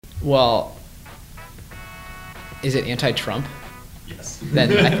Well, is it anti-Trump? Yes.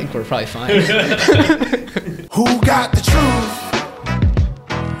 Then I think we're probably fine. Who got the truth?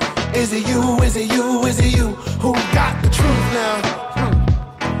 Is it you? Is it you? Is it you? Who got the truth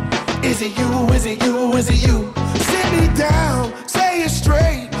now? Is it you? Is it you? Is it you? Sit me down, say it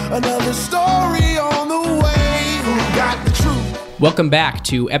straight. Another story on the way. Who got the truth? Welcome back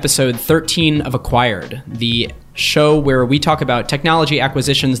to episode 13 of Acquired, the show where we talk about technology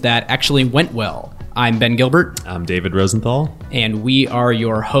acquisitions that actually went well. I'm Ben Gilbert. I'm David Rosenthal. And we are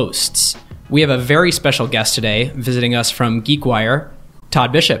your hosts. We have a very special guest today visiting us from GeekWire,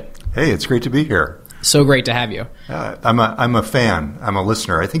 Todd Bishop. Hey, it's great to be here. So great to have you. I'm a fan. I'm a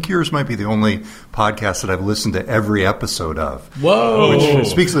listener. I think yours might be the only podcast that I've listened to every episode of. Whoa! Which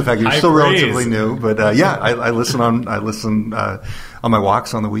speaks to the fact that you're still relatively new. But I listen on my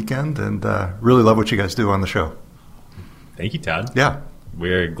walks on the weekend, and really love what you guys do on the show. Thank you, Todd. Yeah,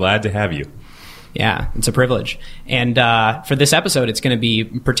 we're glad to have you. Yeah, it's a privilege. And for this episode, it's going to be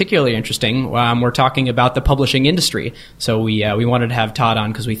particularly interesting. We're talking about the publishing industry. So we wanted to have Todd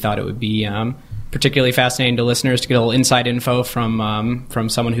on because we thought it would be particularly fascinating to listeners to get a little inside info from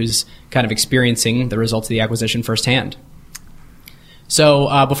someone who's kind of experiencing the results of the acquisition firsthand.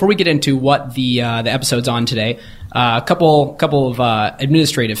 So before we get into what the episode's on today, a couple of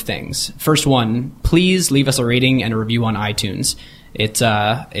administrative things. First one, please leave us a rating and a review on iTunes. It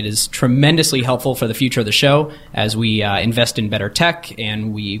is tremendously helpful for the future of the show as we invest in better tech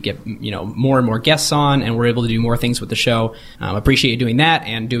and we get more and more guests on, and we're able to do more things with the show. Appreciate you doing that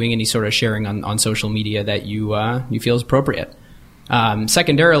and doing any sort of sharing on social media that you feel is appropriate.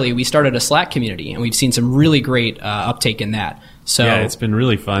 Secondarily, we started a Slack community, and we've seen some really great uptake in that. So yeah, it's been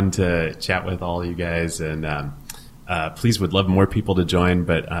really fun to chat with all you guys, and please would love more people to join.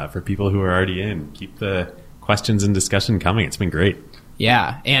 But for people who are already in, keep the questions and discussion coming. It's been great.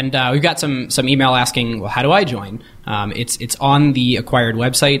 Yeah, and we've got some email asking, well, how do I join? It's on the Acquired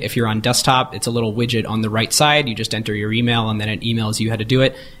website. If you're on desktop, it's a little widget on the right side. You just enter your email, and then it emails you how to do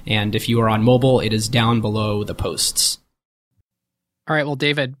it. And if you are on mobile, it is down below the posts. All right, well,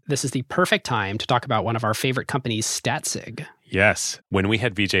 David, this is the perfect time to talk about one of our favorite companies, Statsig. Yes. When we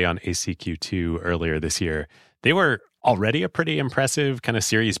had VJ on ACQ2 earlier this year, they were already a pretty impressive kind of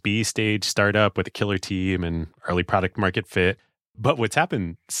Series B stage startup with a killer team and early product market fit. But what's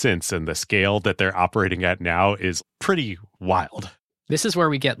happened since and the scale that they're operating at now is pretty wild. This is where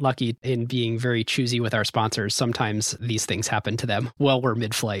we get lucky in being very choosy with our sponsors. Sometimes these things happen to them while we're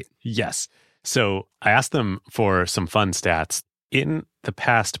mid-flight. Yes. So I asked them for some fun stats. In the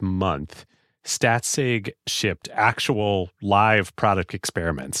past month, Statsig shipped actual live product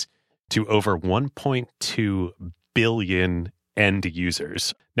experiments to over 1.2 billion end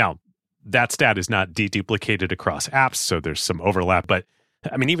users. Now, that stat is not deduplicated across apps, so there's some overlap. But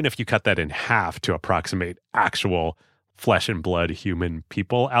I mean, even if you cut that in half to approximate actual flesh and blood human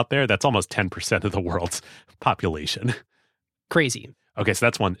people out there, that's almost 10% of the world's population. Crazy. Okay, so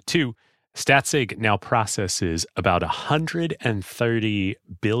that's one. Two, Statsig now processes about 130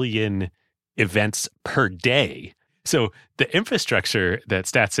 billion events per day. So the infrastructure that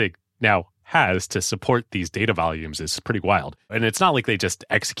Statsig now has to support these data volumes is pretty wild. And it's not like they just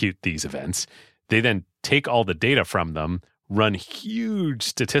execute these events. They then take all the data from them, run huge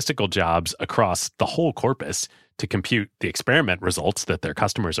statistical jobs across the whole corpus to compute the experiment results that their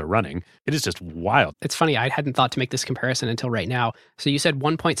customers are running. It is just wild. It's funny, I hadn't thought to make this comparison until right now. So you said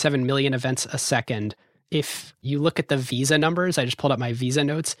 1.7 million events a second. If you look at the Visa numbers, I just pulled up my Visa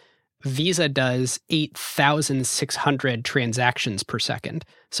notes. Visa does 8,600 transactions per second.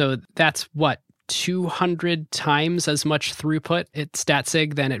 So that's 200 times as much throughput at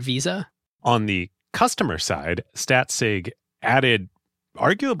Statsig than at Visa? On the customer side, Statsig added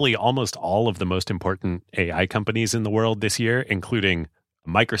arguably almost all of the most important AI companies in the world this year, including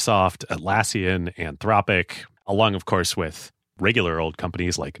Microsoft, Atlassian, Anthropic, along, of course, with regular old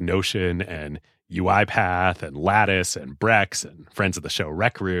companies like Notion and UiPath and Lattice and Brex and friends of the show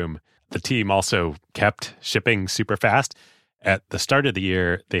Rec Room. The team also kept shipping super fast. At the start of the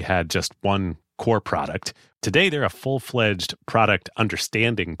year, they had just one core product. Today, they're a full-fledged product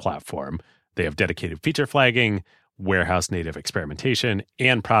understanding platform. They have dedicated feature flagging, warehouse native experimentation,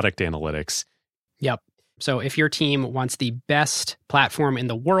 and product analytics. Yep. So if your team wants the best platform in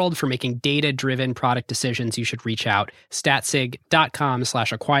the world for making data-driven product decisions, you should reach out.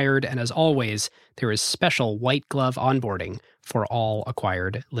 Statsig.com/acquired. And as always, there is special white glove onboarding for all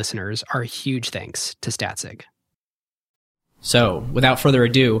Acquired listeners. Our huge thanks to Statsig. So without further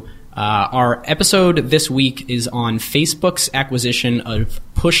ado, our episode this week is on Facebook's acquisition of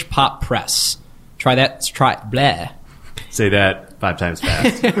Push Pop Press. Try that. Blah. Say that 5 times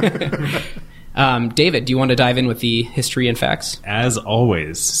fast. David, do you want to dive in with the history and facts? As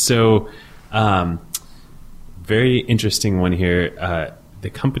always. So, very interesting one here. The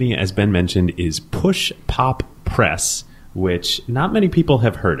company, as Ben mentioned, is Push Pop Press, which not many people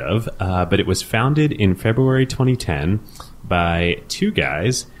have heard of, but it was founded in February 2010 by 2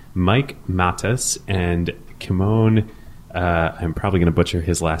 guys, Mike Matas and Kimon, I'm probably going to butcher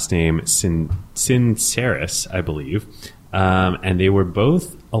his last name, Sinceris, I believe. And they were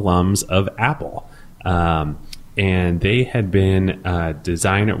both alums of Apple. And they had been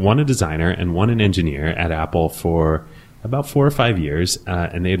one a designer and one an engineer at Apple for about 4 or 5 years.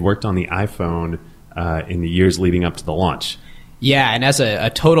 And they had worked on the iPhone in the years leading up to the launch. Yeah, and as a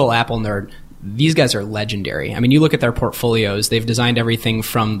total Apple nerd, these guys are legendary. I mean, you look at their portfolios, they've designed everything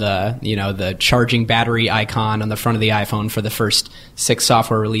from the charging battery icon on the front of the iPhone for the first 6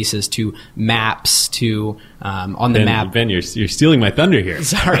 software releases to maps to on the map. Ben, you're stealing my thunder here.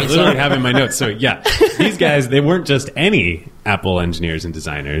 Sorry. I literally have in my notes. So yeah, these guys, they weren't just any Apple engineers and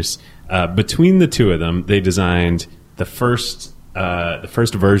designers. Between the 2 of them, they designed the first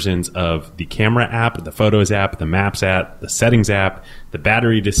versions of the camera app, the Photos app, the Maps app, the Settings app, the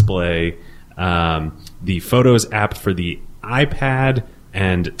battery display, the Photos app for the iPad,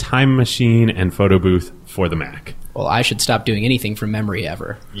 and Time Machine and Photo Booth for the Mac. Well, I should stop doing anything from memory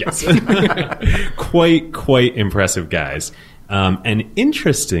ever. Yes. Quite impressive guys. And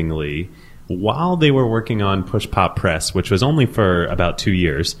interestingly, while they were working on Push Pop Press, which was only for about 2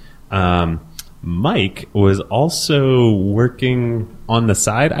 years, Mike was also working on the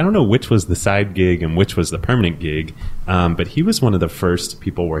side. I don't know which was the side gig and which was the permanent gig, but he was one of the first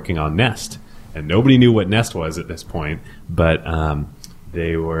people working on Nest. And nobody knew what Nest was at this point, but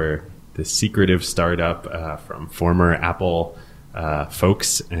they were the secretive startup from former Apple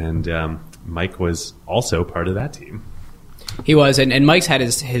folks, and Mike was also part of that team. He was, and Mike's had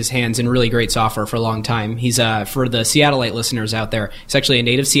his hands in really great software for a long time. He's for the Seattleite listeners out there, he's actually a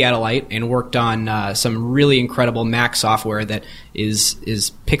native Seattleite and worked on some really incredible Mac software that is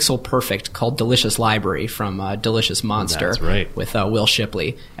pixel perfect, called Delicious Library from Delicious Monster. That's right. With Will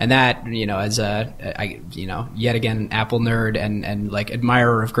Shipley. And that, as yet again, Apple nerd and like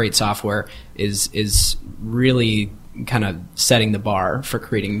admirer of great software is really kind of setting the bar for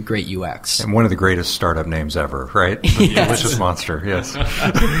creating great UX. And one of the greatest startup names ever, right? The Delicious Monster, yes.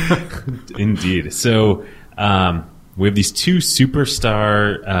 Indeed. So we have these 2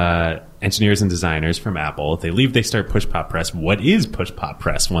 superstar engineers and designers from Apple. They leave, they start Push Pop Press. What is Push Pop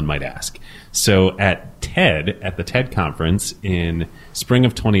Press, one might ask? So at the TED conference in spring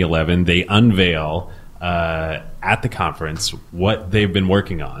of 2011, they unveil at the conference what they've been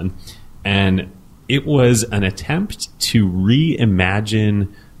working on. And it was an attempt to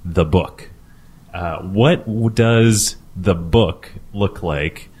reimagine the book. What does the book look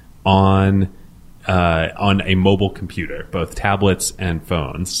like on a mobile computer, both tablets and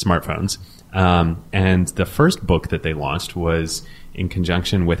smartphones? And the first book that they launched was in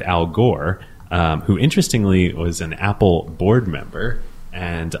conjunction with Al Gore, who interestingly was an Apple board member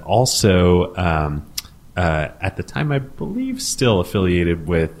and also at the time, I believe, still affiliated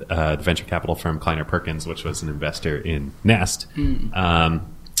with the venture capital firm Kleiner Perkins, which was an investor in Nest. And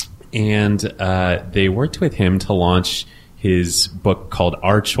they worked with him to launch his book called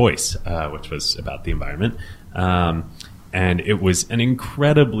Our Choice, which was about the environment. And it was an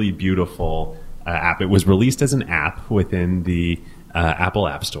incredibly beautiful app. It was released as an app within the Apple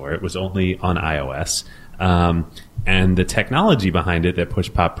App Store. It was only on iOS. And the technology behind it that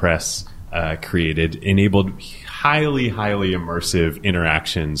Push Pop Press created enabled highly immersive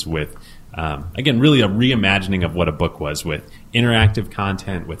interactions with, again, really a reimagining of what a book was, with interactive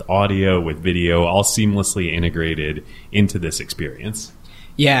content, with audio, with video, all seamlessly integrated into this experience.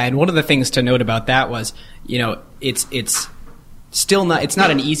 Yeah, and one of the things to note about that was, it's still not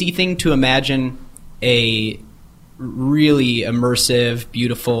an easy thing to imagine a really immersive,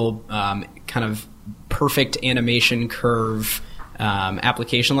 beautiful, kind of perfect animation curve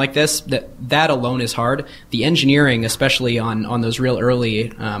application like this. That alone is hard. The engineering, especially on those real early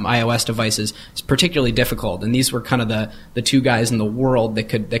iOS devices, is particularly difficult. And these were kind of the 2 guys in the world that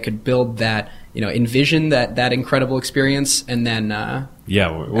could build that, envision that incredible experience, and then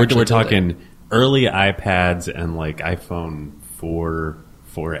we're talking early iPads and like iPhone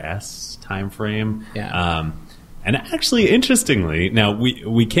 4S timeframe. Yeah. And actually, interestingly, now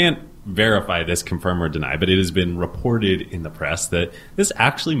we can't verify this, confirm or deny, but it has been reported in the press that this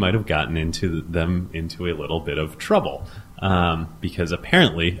actually might have gotten them into a little bit of trouble, because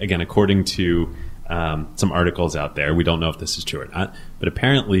apparently, again, according to some articles out there, we don't know if this is true or not, but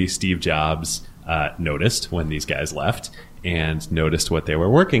apparently Steve Jobs noticed when these guys left and noticed what they were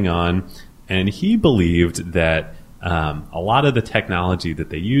working on. And he believed that a lot of the technology that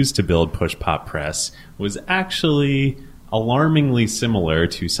they used to build Push Pop Press was actually alarmingly similar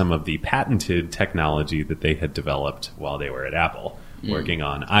to some of the patented technology that they had developed while they were at Apple, working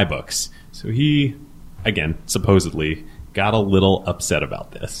on iBooks. So he, again, supposedly got a little upset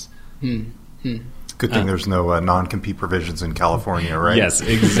about this. Good thing there's no non-compete provisions in California, right? Yes,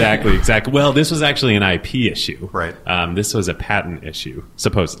 exactly. Well, this was actually an IP issue. Right. This was a patent issue,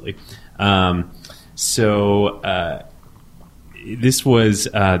 supposedly. This was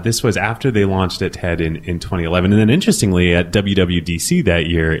after they launched at TED in 2011. And then interestingly, at WWDC that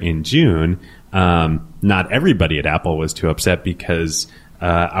year in June, not everybody at Apple was too upset because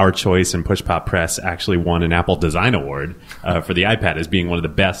Our Choice and Push Pop Press actually won an Apple Design Award for the iPad as being one of the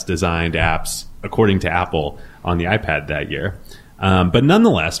best designed apps, according to Apple, on the iPad that year. But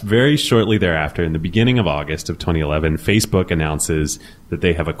nonetheless, very shortly thereafter, in the beginning of August of 2011, Facebook announces that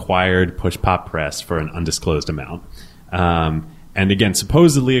they have acquired Push Pop Press for an undisclosed amount. And again,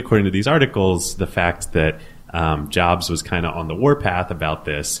 supposedly, according to these articles, the fact that Jobs was kind of on the warpath about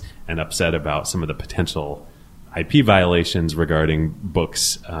this and upset about some of the potential IP violations regarding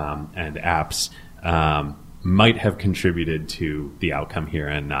books and apps might have contributed to the outcome here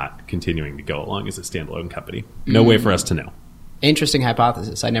and not continuing to go along as a standalone company. No way for us to know. Interesting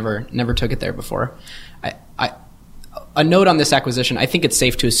hypothesis. I never took it there before. A note on this acquisition, I think it's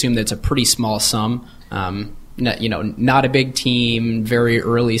safe to assume that it's a pretty small sum. Not a big team, very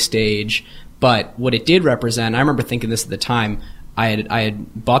early stage. But what it did represent, I remember thinking this at the time, I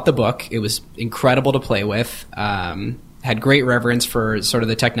had bought the book. It was incredible to play with. Had great reverence for sort of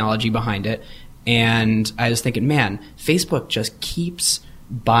the technology behind it. And I was thinking, man, Facebook just keeps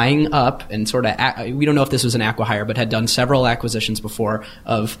buying up and sort of, we don't know if this was an acqui-hire, but had done several acquisitions before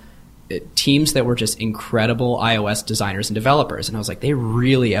of teams that were just incredible iOS designers and developers. And I was like, they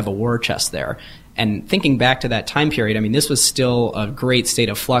really have a war chest there. And thinking back to that time period, I mean, this was still a great state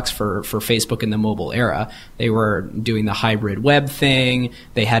of flux for Facebook in the mobile era. They were doing the hybrid web thing.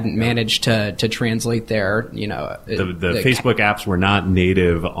 They hadn't managed to translate their, the Facebook apps were not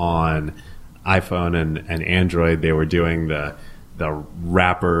native on iPhone and Android. They were doing the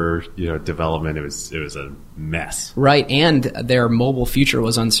wrapper, development. It was a mess. Right, and their mobile future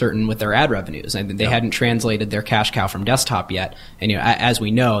was uncertain with their ad revenues. And they hadn't translated their cash cow from desktop yet. And as we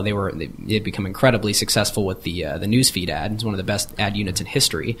know, they had become incredibly successful with the newsfeed ad. It's one of the best ad units in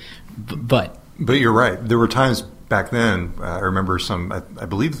history. But you're right. There were times back then. I remember some. I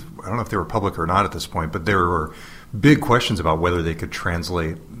believe, I don't know if they were public or not at this point, but there were big questions about whether they could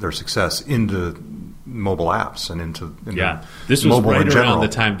translate their success into mobile apps and into this was right in around the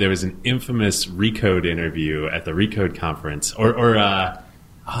time there was an infamous Recode interview at the Recode conference, or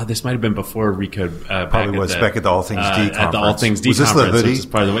this might have been before Recode. Probably was back at the All Things D conference. At the All Things D was this conference, the hoodie? Which is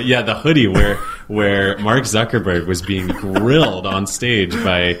part of the hoodie where Mark Zuckerberg was being grilled on stage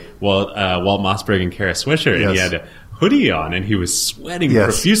by Walt Mossberg and Kara Swisher, and he had a hoodie on and he was sweating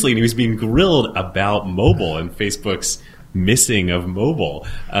profusely, and he was being grilled about mobile and Facebook's missing of mobile,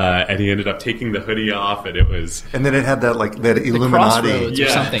 and he ended up taking the hoodie off, and it was, and then it had that that Illuminati or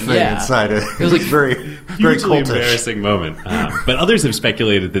something inside it. It was like very hugely embarrassing moment. But others have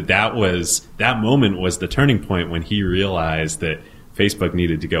speculated that moment was the turning point when he realized that Facebook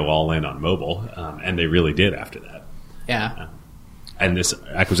needed to go all in on mobile, and they really did after that. And this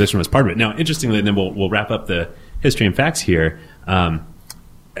acquisition was part of it. Now, interestingly, and then we'll wrap up the history and facts here.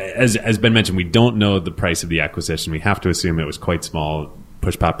 As Ben mentioned, we don't know the price of the acquisition. We have to assume it was quite small.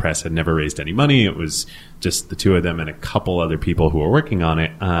 Push Pop Press had never raised any money. It was just the two of them and a couple other people who were working on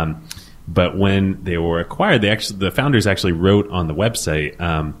it. But when they were acquired, the founders actually wrote on the website,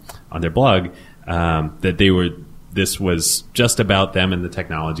 on their blog, that this was just about them and the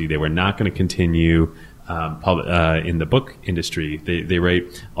technology. They were not going to continue in the book industry. They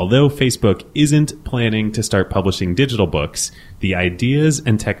write, although Facebook isn't planning to start publishing digital books, the ideas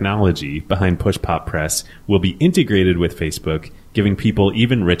and technology behind Push Pop Press will be integrated with Facebook, giving people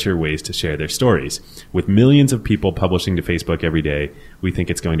even richer ways to share their stories. With millions of people publishing to Facebook every day, we think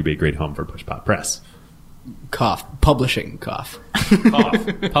it's going to be a great home for Push Pop Press. Cough. Publishing. Cough.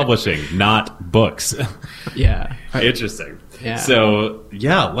 Publishing, not books. Yeah. Interesting. Yeah. So,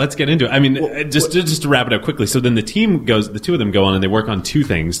 let's get into it. I mean, just to wrap it up quickly. So then the two of them go on and they work on two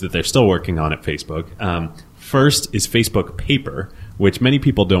things that they're still working on at Facebook. First is Facebook Paper, which many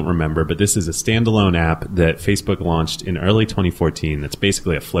people don't remember, but this is a standalone app that Facebook launched in early 2014 that's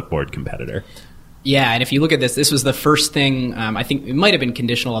basically a Flipboard competitor. Yeah, and if you look at this was the first thing, I think it might have been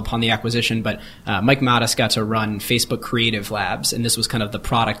conditional upon the acquisition, but Mike Mattis got to run Facebook Creative Labs, and this was kind of the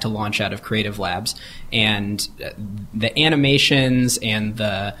product to launch out of Creative Labs. And the animations and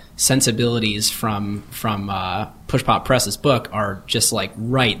the sensibilities from Push Pop Press's book are just like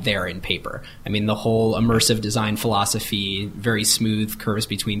right there in paper. I mean, the whole immersive design philosophy, very smooth curves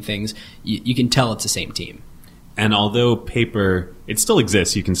between things, you can tell it's the same team. And although paper, it still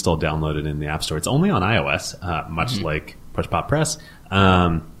exists, you can still download it in the App Store. It's only on iOS, much like Push Pop Press.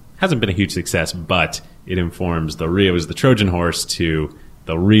 Hasn't been a huge success, but it informs it was the Trojan horse to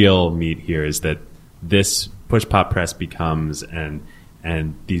the real meat here is that this Push Pop Press becomes, and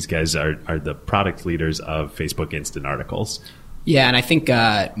these guys are the product leaders of Facebook Instant Articles. Yeah, and I think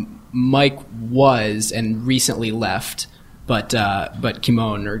Mike was and recently left. But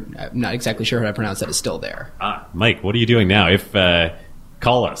Kimon, or I'm not exactly sure how to pronounce that, is still there. Mike, what are you doing now?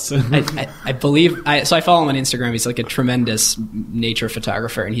 Call us. I believe. So I follow him on Instagram. He's like a tremendous nature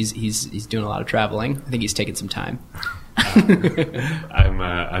photographer, and he's doing a lot of traveling. I think he's taking some time.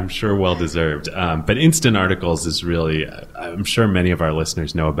 I'm sure well deserved. But Instant Articles is really. I'm sure many of our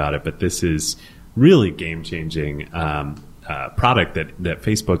listeners know about it, but this is really game changing product that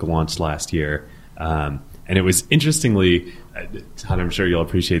Facebook launched last year. And it was interestingly, Todd, I'm sure you'll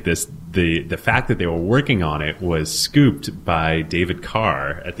appreciate this, the fact that they were working on it was scooped by David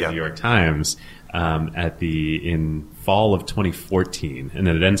Carr at the New York Times in fall of 2014. And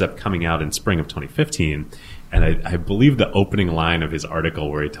then it ends up coming out in spring of 2015. And I believe the opening line of his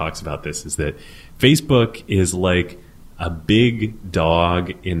article where he talks about this is that Facebook is like a big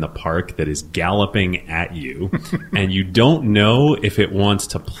dog in the park that is galloping at you, and you don't know if it wants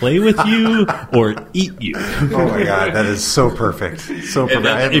to play with you or eat you. Oh my God, that is so perfect. So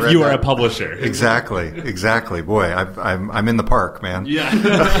perfect. If you are a publisher. Exactly. Boy, I'm in the park, man. Yeah.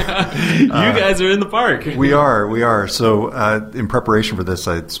 You guys are in the park. We are. So in preparation for this,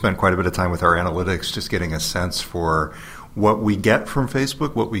 I spent quite a bit of time with our analytics, just getting a sense for what we get from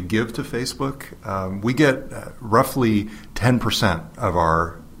Facebook, what we give to Facebook. We get roughly 10% of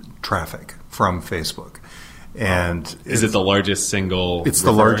our traffic from Facebook. And is it the largest single? It's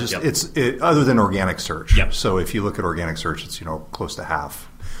the largest. Yep. Other than organic search. Yep. So if you look at organic search, it's close to half.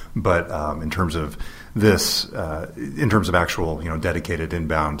 But in terms of this, in terms of actual dedicated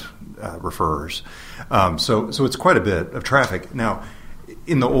inbound referrers, so it's quite a bit of traffic. Now,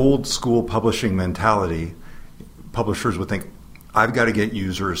 in the old school publishing mentality, publishers would think, I've got to get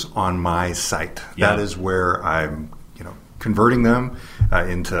users on my site. Yeah. That is where I'm, converting them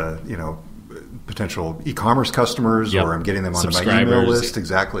into, potential e-commerce customers, Yep. or I'm getting them onto my email list.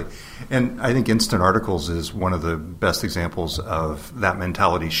 Exactly. And I think Instant Articles is one of the best examples of that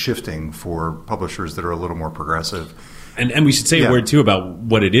mentality shifting for publishers that are a little more progressive. And we should say a word, too, about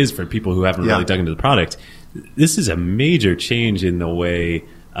what it is for people who haven't really dug into the product. This is a major change in the way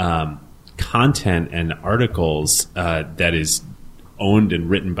content and articles that is owned and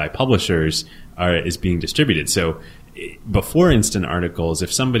written by publishers is being distributed. So before Instant Articles,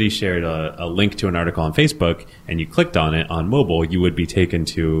 if somebody shared a link to an article on Facebook and you clicked on it on mobile, you would be taken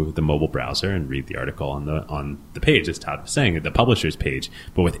to the mobile browser and read the article on the page, as Todd was saying, the publisher's page.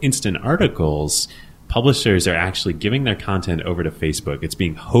 But with Instant Articles, publishers are actually giving their content over to Facebook. It's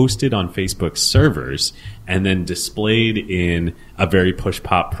being hosted on Facebook servers and then displayed in a very push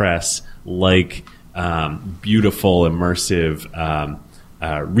pop press like beautiful, immersive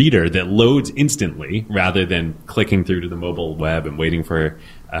reader that loads instantly rather than clicking through to the mobile web and waiting for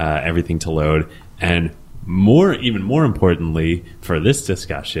everything to load. And even more importantly for this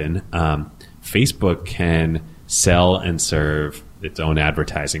discussion, Facebook can sell and serve its own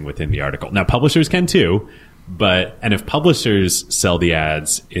advertising within the article. Now, publishers can too, and if publishers sell the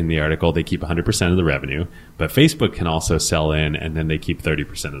ads in the article, they keep 100% of the revenue. But Facebook can also sell in, and then they keep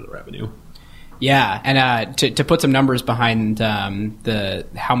 30% of the revenue. Yeah, and to put some numbers behind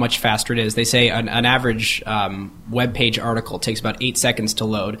how much faster it is, they say an average web page article takes about 8 seconds to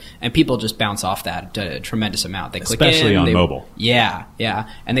load, and people just bounce off that a tremendous amount. They click especially on mobile. Yeah,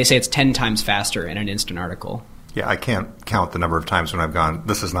 and they say it's 10 times faster in an instant article. Yeah, I can't count the number of times when I've gone,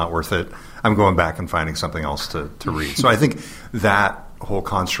 this is not worth it. I'm going back and finding something else to read. So I think that whole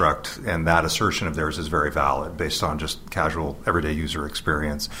construct and that assertion of theirs is very valid based on just casual, everyday user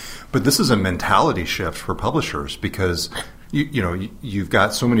experience. But this is a mentality shift for publishers because you've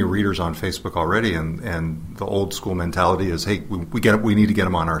got so many readers on Facebook already, and the old school mentality is, hey, we need to get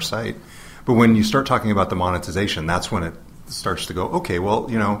them on our site. But when you start talking about the monetization, that's when it starts to go, okay, well,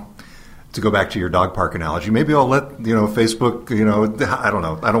 to go back to your dog park analogy, maybe I'll let Facebook. I don't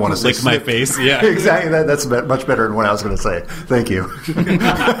know. I don't want to lick my face. Yeah, exactly. That's much better than what I was going to say. Thank you.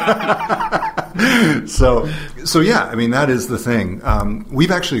 So yeah, I mean, that is the thing.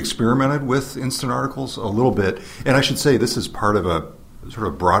 We've actually experimented with instant articles a little bit, and I should say this is part of a sort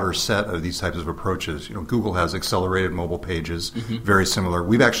of broader set of these types of approaches. Google has accelerated mobile pages, very similar.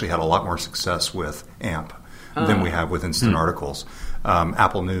 We've actually had a lot more success with AMP than we have with instant articles.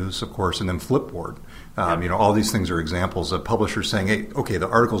 Apple News, of course, and then Flipboard. All these things are examples of publishers saying, hey, okay, the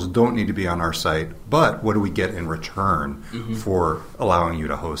articles don't need to be on our site, but what do we get in return for allowing you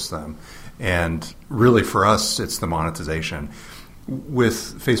to host them? And really for us, it's the monetization. With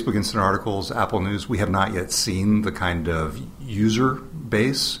Facebook Instant Articles, Apple News, we have not yet seen the kind of user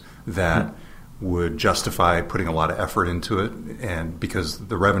base that would justify putting a lot of effort into it, and because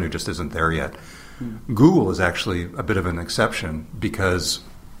the revenue just isn't there yet. Google is actually a bit of an exception because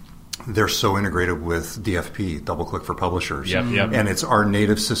they're so integrated with DFP, Double Click for Publishers. And it's our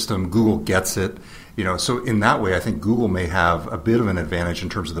native system. Google gets it. So in that way, I think Google may have a bit of an advantage in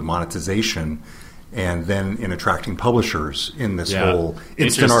terms of the monetization and then in attracting publishers in this whole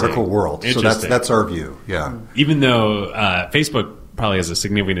instant article world. So that's our view. Yeah. Even though Facebook probably has a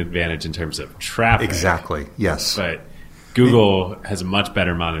significant advantage in terms of traffic. Exactly. Yes. But Google has much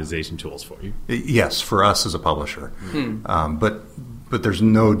better monetization tools for you. Yes, for us as a publisher. But there's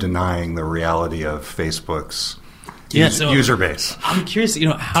no denying the reality of Facebook's user base. I'm curious,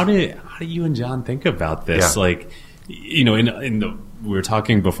 how do you and John think about this? Yeah. Like, we were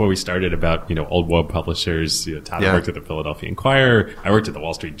talking before we started about, old web publishers. Todd worked at the Philadelphia Inquirer. I worked at the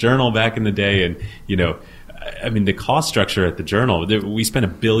Wall Street Journal back in the day. And, the cost structure at the Journal, we spend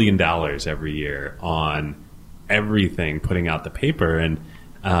 $1 billion every year on everything, putting out the paper and,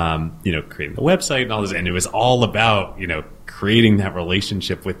 creating the website and all this. And it was all about, creating that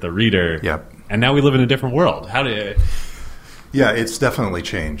relationship with the reader. Yep. And now we live in a different world. Yeah, it's definitely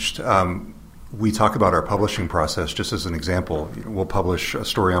changed. We talk about our publishing process just as an example. We'll publish a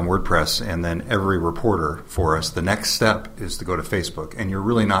story on WordPress, and then every reporter for us, the next step is to go to Facebook. And you're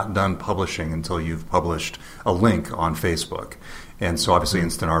really not done publishing until you've published a link on Facebook. And so obviously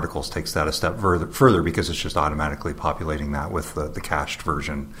Instant Articles takes that a step further because it's just automatically populating that with the cached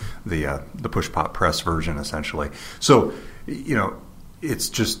version, the push pop press version, essentially. So, it's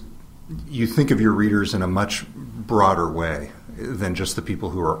just, you think of your readers in a much broader way than just the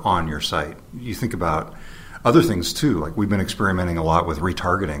people who are on your site. You think about other things too, like we've been experimenting a lot with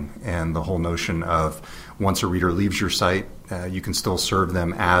retargeting and the whole notion of once a reader leaves your site, you can still serve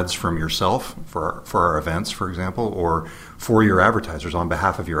them ads from yourself for our events, for example, or for your advertisers, on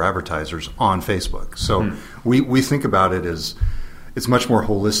behalf of your advertisers on Facebook. So we think about it as it's much more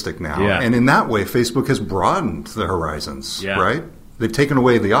holistic now. Yeah. And in that way, Facebook has broadened the horizons, right? They've taken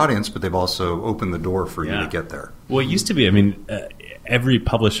away the audience, but they've also opened the door for you to get there. Well, it used to be, every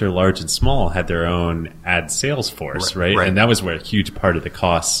publisher, large and small, had their own ad sales force, right? And that was where a huge part of the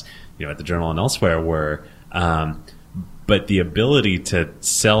costs, at the Journal and elsewhere were. But the ability to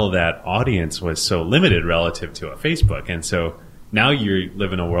sell that audience was so limited relative to a Facebook. And so now you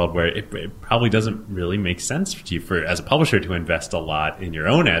live in a world where it probably doesn't really make sense to you as a publisher to invest a lot in your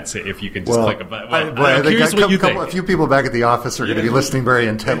own ads if you can just click a button. I'm curious what you think. A few people back at the office are going to be listening very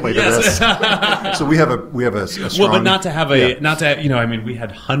intently to this. So we have a strong... Well, but not to have we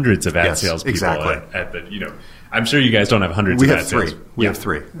had hundreds of ad sales people at the, I'm sure you guys don't have hundreds of ad sales. We have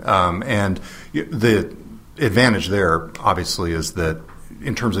three. And the advantage there, obviously, is that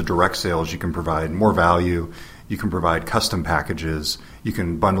in terms of direct sales, you can provide more value. You can provide custom packages. You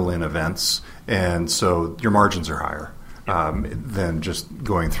can bundle in events. And so your margins are higher than just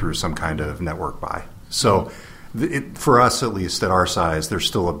going through some kind of network buy. So for us, at least at our size, there's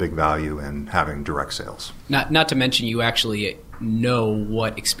still a big value in having direct sales. Not to mention you actually know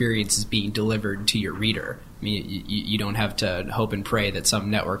what experience is being delivered to your reader. I mean, you don't have to hope and pray that some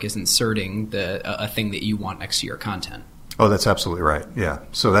network is inserting a thing that you want next to your content. Oh, that's absolutely right. Yeah.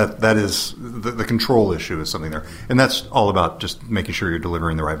 So that is the control issue is something there, and that's all about just making sure you're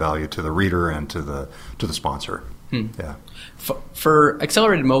delivering the right value to the reader and to the sponsor. Yeah. For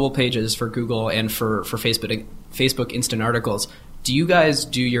accelerated mobile pages for Google and for Facebook Instant Articles, do you guys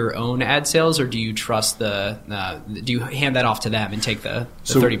do your own ad sales, or do you trust do you hand that off to them and take the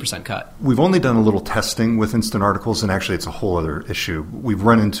 30% cut? We've only done a little testing with Instant Articles, and actually it's a whole other issue. We've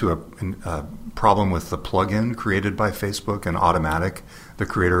run into a problem with the plugin created by Facebook and Automatic, the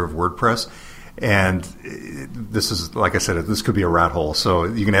creator of WordPress. And this is, like I said, this could be a rat hole, so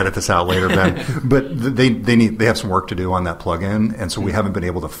you can edit this out later, Ben. But they have some work to do on that plugin, and so we haven't been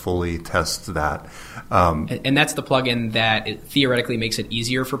able to fully test that. And that's the plugin that it theoretically makes it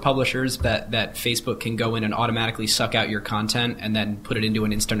easier for publishers that Facebook can go in and automatically suck out your content and then put it into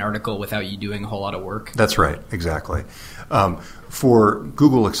an instant article without you doing a whole lot of work. That's right, exactly. For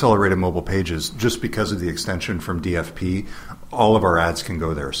Google Accelerated Mobile Pages, just because of the extension from DFP, all of our ads can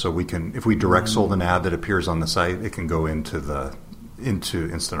go there. So we can, if we direct sold an ad that appears on the site, it can go into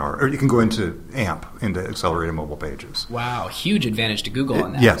Instant Art, or you can go into AMP, into Accelerated Mobile Pages. Wow, huge advantage to Google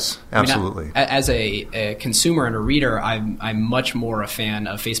on that. Yes, absolutely. I mean, as a consumer and a reader, I'm much more a fan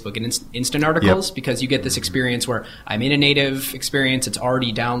of Facebook and Instant Articles because you get this experience where I'm in a native experience, it's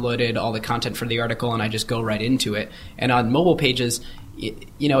already downloaded all the content for the article, and I just go right into it. And on mobile pages,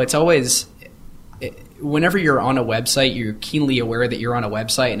 it's always... Whenever you're on a website, you're keenly aware that you're on a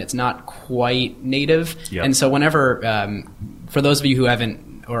website and it's not quite native. Yep. And so whenever, for those of you who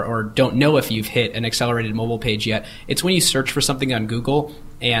haven't or don't know if you've hit an accelerated mobile page yet, it's when you search for something on Google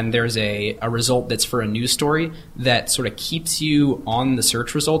and there's a result that's for a news story that sort of keeps you on the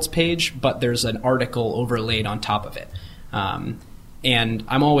search results page, but there's an article overlaid on top of it. And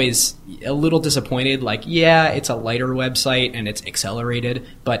I'm always a little disappointed, like, yeah, it's a lighter website and it's accelerated,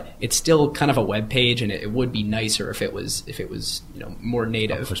 but it's still kind of a web page, and it would be nicer if it was more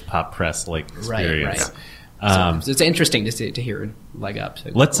native. Push pop press like experience. Right. So it's interesting to hear leg up.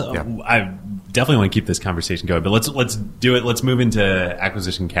 I definitely want to keep this conversation going, but let's do it. Let's move into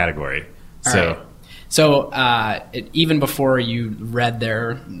acquisition category. So even before you read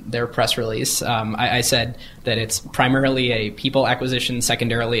their press release, I said that it's primarily a people acquisition,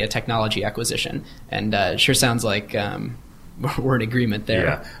 secondarily a technology acquisition, and it sure sounds like we're in agreement there.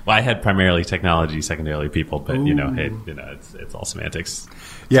 Yeah. Well, I had primarily technology, secondarily people, but it's all semantics.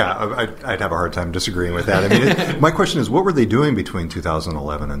 Yeah, I'd have a hard time disagreeing with that. I mean, my question is, what were they doing between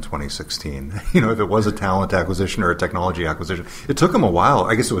 2011 and 2016? If it was a talent acquisition or a technology acquisition, it took them a while.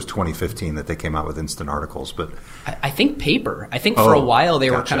 I guess it was 2015 that they came out with Instant Articles, but I think paper. I think for a while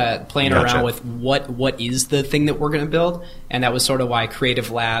they were kind of playing around with what is the thing that we're going to build, and that was sort of why Creative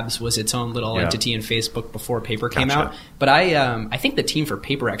Labs was its own little entity in Facebook before paper came out. But I think the team for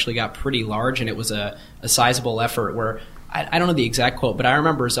paper actually got pretty large, and it was a sizable effort where. I don't know the exact quote, but I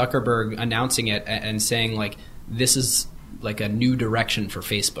remember Zuckerberg announcing it and saying, like, this is like a new direction for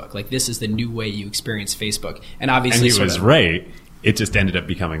Facebook. Like, this is the new way you experience Facebook. And obviously... And he was right. It just ended up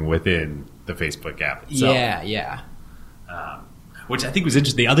becoming within the Facebook app itself. Yeah. Which I think was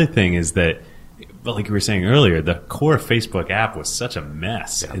interesting. The other thing is that, like you were saying earlier, the core Facebook app was such a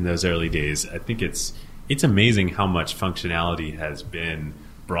mess in those early days. I think it's amazing how much functionality has been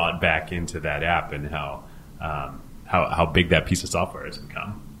brought back into that app and how big that piece of software has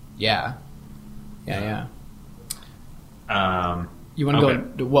become. Yeah. You want to go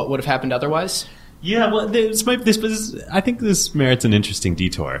to what would have happened otherwise? Yeah, well, I think this merits an interesting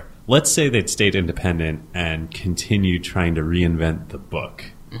detour. Let's say they'd stayed independent and continued trying to reinvent the book.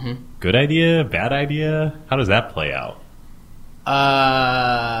 Mm-hmm. Good idea? Bad idea? How does that play out?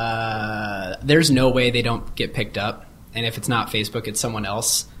 There's no way they don't get picked up. And if it's not Facebook, it's someone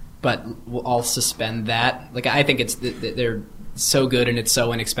else. But I'll suspend that. Like, I think they're so good and it's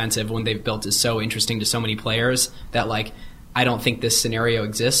so inexpensive. When they've built is so interesting to so many players that, like, I don't think this scenario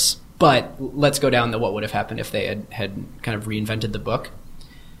exists. But let's go down to what would have happened if they had kind of reinvented the book.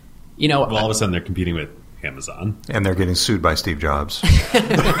 Well, all of a sudden they're competing with Amazon, and they're getting sued by Steve Jobs.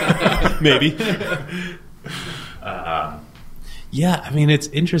 Maybe. Yeah, I mean, it's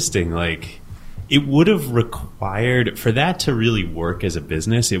interesting. Like, it would have required, for that to really work as a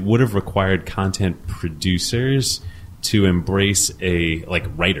business, it would have required content producers to embrace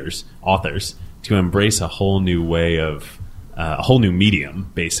writers, authors, to embrace a whole new way of, a whole new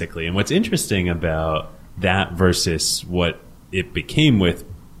medium, basically. And what's interesting about that versus what it became with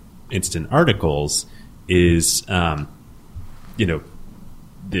Instant Articles is, the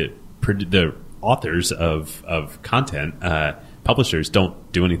authors of content, publishers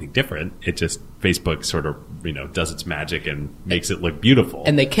don't do anything different. It just, Facebook sort of, does its magic and makes it look beautiful.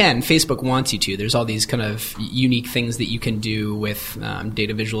 And they can. Facebook wants you to. There's all these kind of unique things that you can do with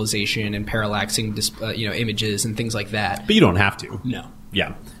data visualization and parallaxing, images and things like that. But you don't have to. No.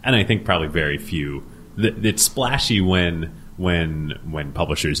 Yeah. And I think probably very few. It's splashy when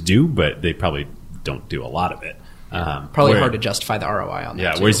publishers do, but they probably don't do a lot of it. Probably hard to justify the ROI on that.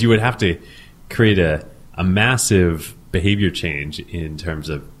 Yeah, whereas you would have to create a massive behavior change in terms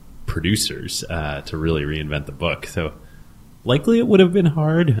of producers to really reinvent the book. So likely it would have been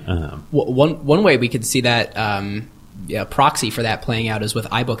hard. One way we could see that proxy for that playing out is with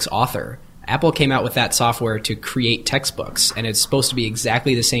iBooks Author, Apple came out with that software to create textbooks, and it's supposed to be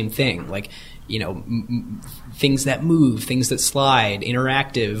exactly the same thing. Like, things that move, things that slide,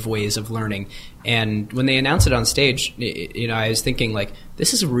 interactive ways of learning. And when they announced it on stage, I was thinking, like,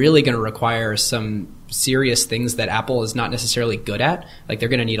 this is really going to require some serious things that Apple is not necessarily good at. Like, they're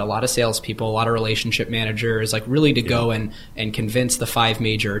going to need a lot of salespeople, a lot of relationship managers, like really to go and convince the 5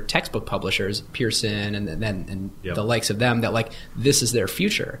 major textbook publishers, Pearson and the likes of them, that like this is their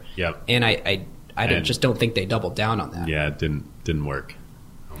future. Yep. And I just don't think they doubled down on that. Yeah, it didn't work.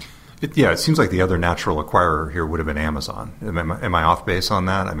 It seems like the other natural acquirer here would have been Amazon. Am I off base on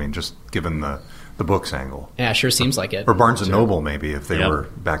that? I mean, just given the books angle. Yeah, sure seems like it. Or Barnes & Noble, maybe, if they were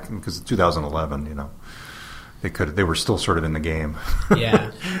back, because 2011, they were still sort of in the game.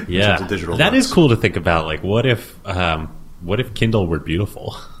 Yeah. In terms of digital that books. Is cool to think about. Like, what if Kindle were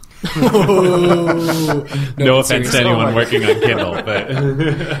beautiful? No offense to anyone working on Kindle, but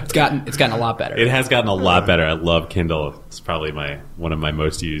it's gotten a lot better. It has gotten a lot better. I love Kindle. It's probably one of my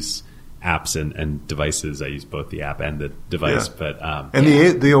most used apps and devices. I use both the app and the device. But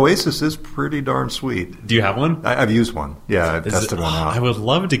the Oasis is pretty darn sweet. Do you have one? I've used one. Yeah, I've tested one out. I would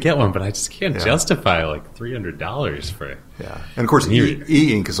love to get one, but I just can't justify like $300 for it. Yeah, and of course,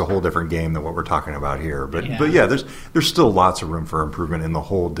 e-ink is a whole different game than what we're talking about here. But there's still lots of room for improvement in the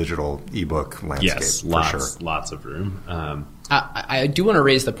whole digital ebook landscape. Yes, lots of room. I do want to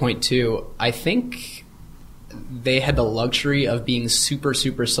raise the point too. I think they had the luxury of being super,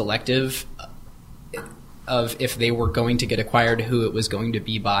 super selective of if they were going to get acquired, who it was going to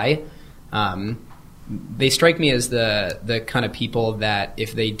be by. They strike me as the kind of people that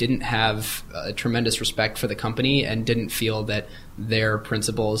if they didn't have a tremendous respect for the company and didn't feel that their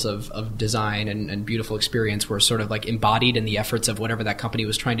principles of design and beautiful experience were sort of like embodied in the efforts of whatever that company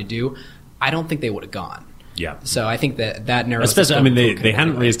was trying to do, I don't think they would have gone. Yeah. So I think that narrows. Especially, I mean, they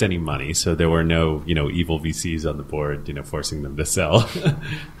hadn't raised any money, so there were no, evil VCs on the board, forcing them to sell.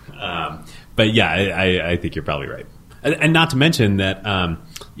 But yeah, I think you're probably right. And not to mention that,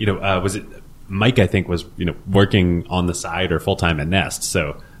 was it Mike? I think was working on the side or full time at Nest.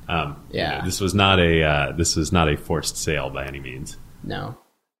 So this was not a forced sale by any means. No.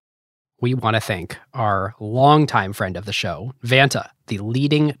 We want to thank our longtime friend of the show, Vanta, the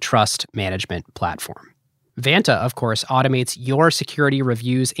leading trust management platform. Vanta, of course, automates your security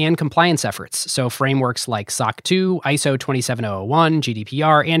reviews and compliance efforts, so frameworks like SOC 2, ISO 27001,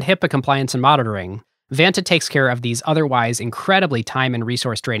 GDPR, and HIPAA compliance and monitoring. Vanta takes care of these otherwise incredibly time and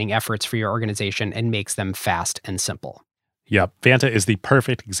resource draining efforts for your organization and makes them fast and simple. Yep, Vanta is the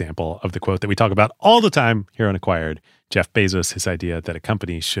perfect example of the quote that we talk about all the time here on Acquired. Jeff Bezos, his idea that a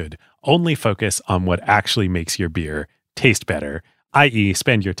company should only focus on what actually makes your beer taste better, i.e.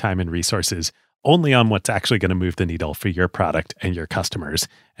 spend your time and resources only on what's actually going to move the needle for your product and your customers,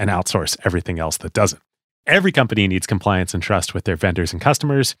 and outsource everything else that doesn't. Every company needs compliance and trust with their vendors and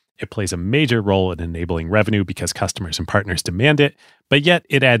customers. It plays a major role in enabling revenue because customers and partners demand it, but yet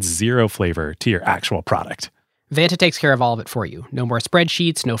it adds zero flavor to your actual product. Vanta takes care of all of it for you. No more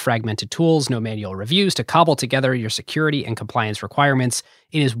spreadsheets, no fragmented tools, no manual reviews to cobble together your security and compliance requirements.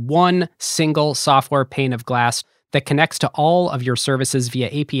 It is one single software pane of glass that connects to all of your services via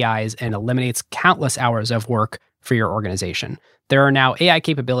APIs and eliminates countless hours of work for your organization. There are now AI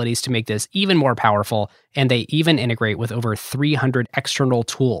capabilities to make this even more powerful, and they even integrate with over 300 external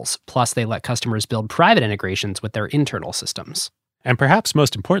tools. Plus, they let customers build private integrations with their internal systems. And perhaps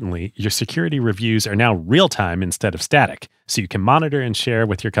most importantly, your security reviews are now real-time instead of static, so you can monitor and share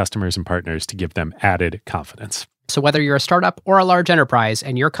with your customers and partners to give them added confidence. So whether you're a startup or a large enterprise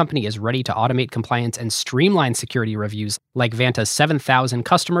and your company is ready to automate compliance and streamline security reviews like Vanta's 7,000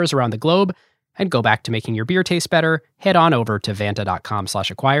 customers around the globe, and go back to making your beer taste better, head on over to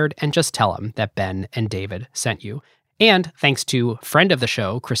vanta.com/acquired and just tell them that Ben and David sent you. And thanks to friend of the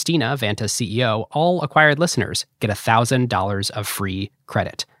show, Christina, Vanta's CEO, all Acquired listeners get $1,000 of free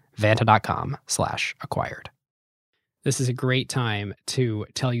credit. Vanta.com/acquired. This is a great time to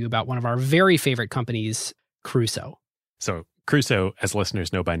tell you about one of our very favorite companies, Crusoe. So Crusoe, as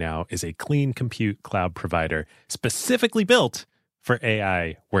listeners know by now, is a clean compute cloud provider specifically built for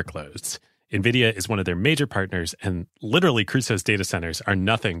AI workloads. NVIDIA is one of their major partners, and literally Crusoe's data centers are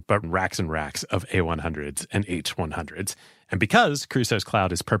nothing but racks and racks of A100s and H100s. And because Crusoe's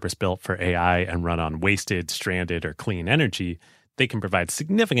cloud is purpose-built for AI and run on wasted, stranded, or clean energy, they can provide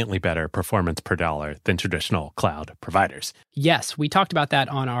significantly better performance per dollar than traditional cloud providers. Yes, we talked about that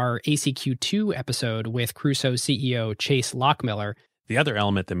on our ACQ2 episode with Crusoe CEO Chase Lockmiller. The other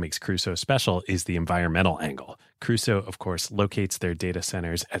element that makes Crusoe special is the environmental angle. Crusoe, of course, locates their data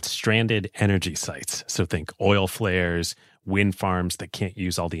centers at stranded energy sites. So think oil flares, wind farms that can't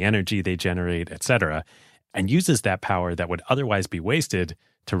use all the energy they generate, etc., and uses that power that would otherwise be wasted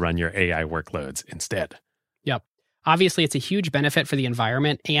to run your AI workloads instead. Yep. Obviously, it's a huge benefit for the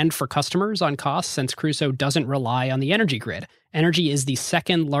environment and for customers on costs since Crusoe doesn't rely on the energy grid. Energy is the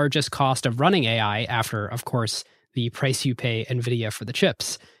second largest cost of running AI after, of course, the price you pay NVIDIA for the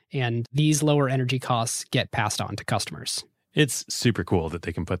chips. And these lower energy costs get passed on to customers. It's super cool that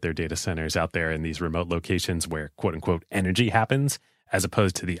they can put their data centers out there in these remote locations where, quote unquote, energy happens, as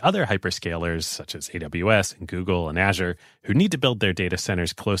opposed to the other hyperscalers such as AWS and Google and Azure, who need to build their data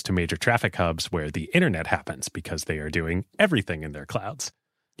centers close to major traffic hubs where the internet happens because they are doing everything in their clouds.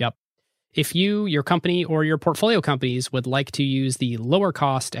 Yep. If you, your company, or your portfolio companies would like to use the lower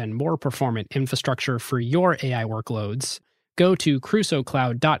cost and more performant infrastructure for your AI workloads, go to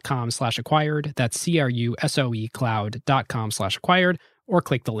crusoecloud.com/acquired. That's CRUSOE cloud.com/acquired, or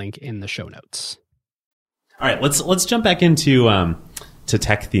click the link in the show notes. All right, let's jump back into to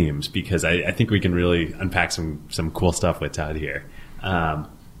tech themes because I think we can really unpack some cool stuff with Todd here. Todd,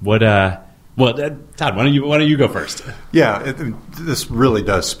 why don't you go first? Yeah, this really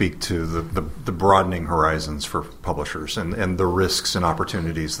does speak to the broadening horizons for publishers and the risks and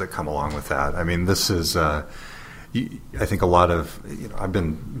opportunities that come along with that. I mean, this is I think a lot of I've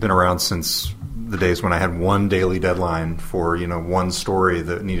been around since the days when I had one daily deadline for one story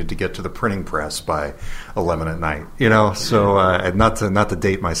that needed to get to the printing press by 11 at night. So not to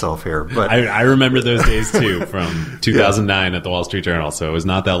date myself here, but I remember those days too from 2009 at the Wall Street Journal. So it was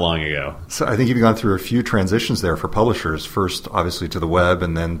not that long ago. So I think you've gone through a few transitions there for publishers. First, obviously, to the web,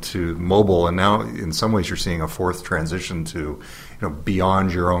 and then to mobile, and now in some ways you're seeing a fourth transition to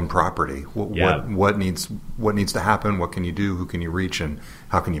beyond your own property. What needs to happen? What can you do? Who can you reach? And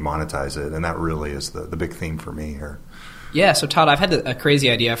how can you monetize it? And that really is the big theme for me here. Yeah, so Todd, I've had a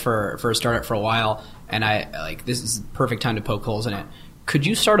crazy idea for a startup for a while, and this is the perfect time to poke holes in it. Could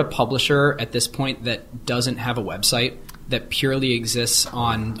you start a publisher at this point that doesn't have a website, that purely exists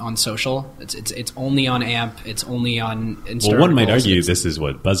on social? It's only on AMP. It's only on Instagram. Well, one might argue this is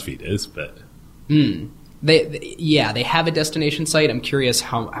what BuzzFeed is, but They have a destination site. I'm curious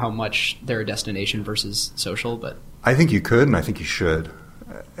how much they're a destination versus social, but I think you could, and I think you should,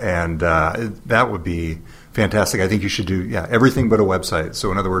 and that would be fantastic. I think you should do everything but a website.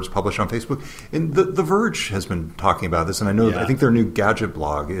 So in other words, publish on Facebook. And the Verge has been talking about this, and I know I think their new gadget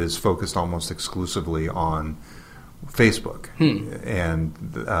blog is focused almost exclusively on Facebook, and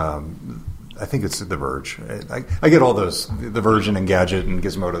I think it's The Verge. I get all those, The Verge and Engadget and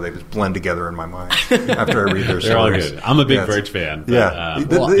Gizmodo, they just blend together in my mind after I read their stories. They're all good. I'm a big Verge fan.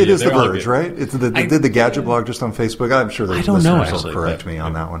 But, it is The Verge, right? They did the Gadget blog just on Facebook. I'm sure the listeners will correct me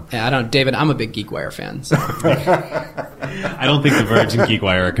on that one. Yeah, David, I'm a big GeekWire fan. So. I don't think The Verge and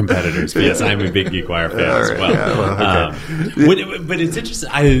GeekWire are competitors, but yes, I'm a big GeekWire fan as well. Yeah, okay. But it's interesting.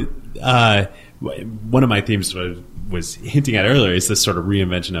 One of my themes was hinting at earlier is this sort of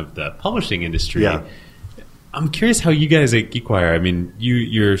reinvention of the publishing industry. Yeah. I'm curious how you guys at GeekWire, I mean, you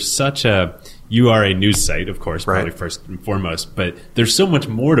are a news site, of course, probably first and foremost, but there's so much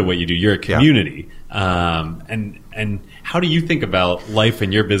more to what you do. You're a community. And how do you think about life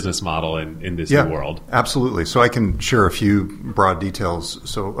and your business model in this new world? Absolutely. So I can share a few broad details.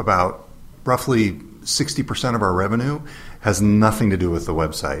 So about roughly 60% of our revenue has nothing to do with the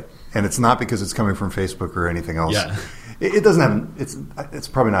website. And it's not because it's coming from Facebook or anything else. Yeah. It doesn't have. It's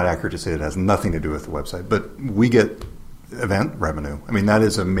probably not accurate to say it has nothing to do with the website, but we get event revenue. I mean, that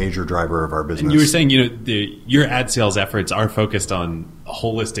is a major driver of our business. And you were saying, your ad sales efforts are focused on a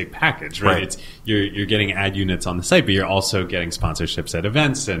holistic package, right? It's you're getting ad units on the site, but you're also getting sponsorships at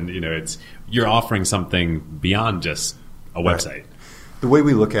events, and you're offering something beyond just a website. Right. The way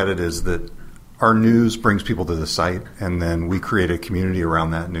we look at it is that our news brings people to the site, and then we create a community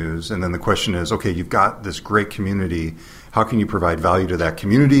around that news. And then the question is, okay, you've got this great community. How can you provide value to that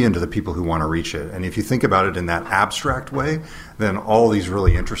community and to the people who want to reach it? And if you think about it in that abstract way, then all these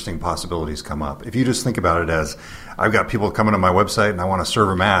really interesting possibilities come up. If you just think about it as, I've got people coming to my website and I want to serve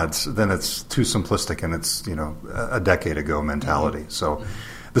them ads, then it's too simplistic, and it's a decade ago mentality. So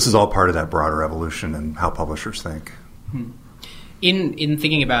this is all part of that broader evolution and how publishers think. In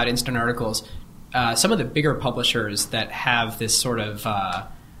thinking about instant articles, some of the bigger publishers that have this sort of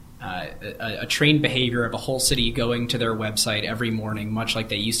a trained behavior of a whole city going to their website every morning, much like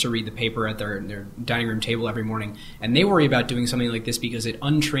they used to read the paper at their dining room table every morning, and they worry about doing something like this because it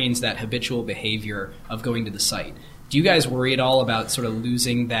untrains that habitual behavior of going to the site. Do you guys worry at all about sort of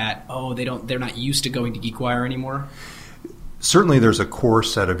losing that? They're not used to going to GeekWire anymore. Certainly, there's a core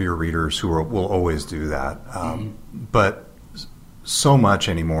set of your readers who will always do that, but so much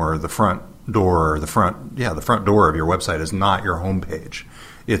anymore, the front door, the front door of your website is not your homepage.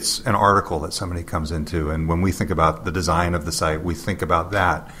 It's an article that somebody comes into, and when we think about the design of the site, we think about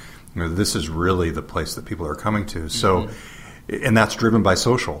that. This is really the place that people are coming to. So, and that's driven by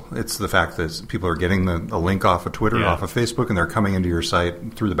social. It's the fact that people are getting a link off of Twitter, off of Facebook, and they're coming into your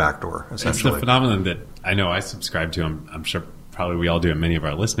site through the back door, essentially. It's the phenomenon that I know I subscribe to. I'm sure probably we all do, and many of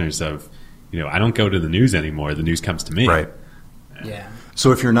our listeners of, I don't go to the news anymore. The news comes to me. Right. Yeah.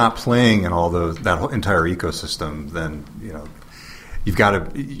 So if you're not playing in all that whole entire ecosystem, then,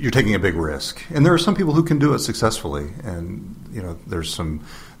 you're taking a big risk. And there are some people who can do it successfully. And, there's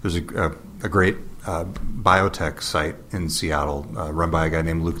a great biotech site in Seattle run by a guy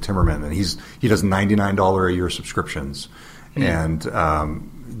named Luke Timmerman, and he does $99 a year subscriptions, and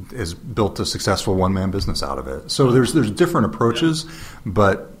has built a successful one-man business out of it. So there's different approaches,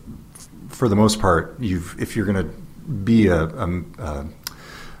 but for the most part, if you're going to be a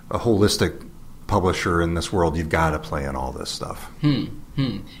holistic publisher in this world, you've got to play in all this stuff.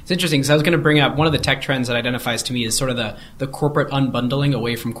 It's interesting because I was going to bring up one of the tech trends that identifies to me is sort of the corporate unbundling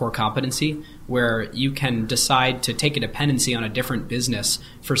away from core competency, where you can decide to take a dependency on a different business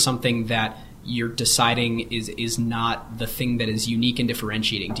for something that you're deciding is not the thing that is unique and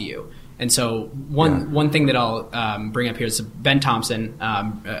differentiating to you. And so one thing that I'll bring up here is Ben Thompson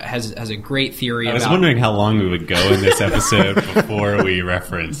has a great theory about... I was wondering how long we would go in this episode before we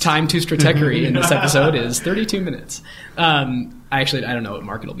referenced... Time to stratechery in this episode is 32 minutes. I don't know what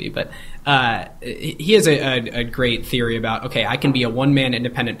mark it'll be, but he has a great theory about, okay, I can be a one-man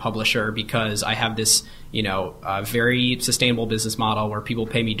independent publisher because I have this, very sustainable business model where people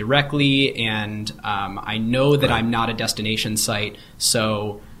pay me directly, and I know that I'm not a destination site,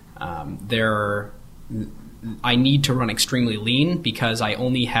 so... I need to run extremely lean because I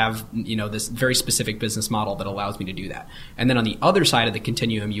only have, this very specific business model that allows me to do that. And then on the other side of the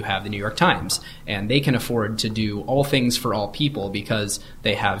continuum, you have the New York Times, and they can afford to do all things for all people because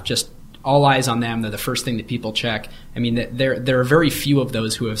they have just all eyes on them. They're the first thing that people check. I mean, there are very few of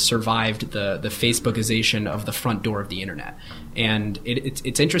those who have survived the Facebookization of the front door of the internet. And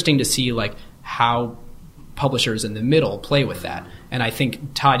it's interesting to see how publishers in the middle play with that. And I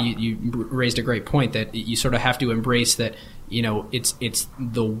think, Todd, you raised a great point that you sort of have to embrace that, it's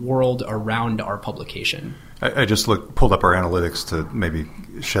the world around our publication. I just pulled up our analytics to maybe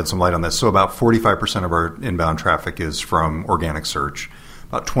shed some light on this. So about 45% of our inbound traffic is from organic search.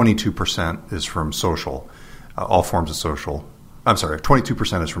 About 22% is from social, all forms of social. I'm sorry,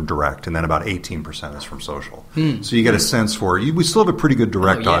 22% is from direct, and then about 18% is from social. So you get a sense for we still have a pretty good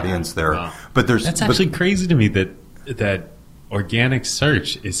direct audience there. Wow. But that's actually crazy to me that organic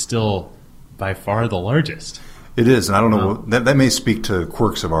search is still by far the largest. It is, and I don't know that may speak to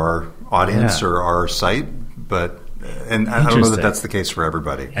quirks of our audience or our site, but I don't know that that's the case for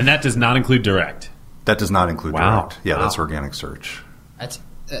everybody. And that does not include direct. That does not include direct. Yeah, that's organic search.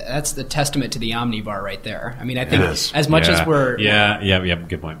 That's the testament to the omnivar right there. I mean, I think as much as we're...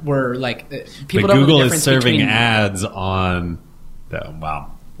 good point. We're people but don't Google know the is serving between, ads on...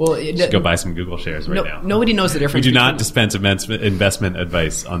 Wow. Well, just go buy some Google shares now. Nobody knows the difference. We do not dispense investment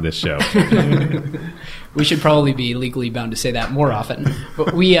advice on this show. We should probably be legally bound to say that more often.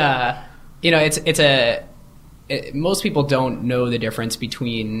 But we, most people don't know the difference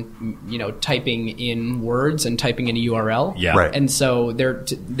between typing in words and typing in a URL. Yeah. Right. And so they're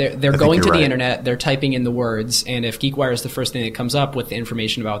going to the internet, they're typing in the words, and if GeekWire is the first thing that comes up with the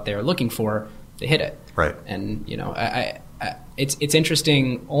information about what they're looking for, they hit it. Right. And it's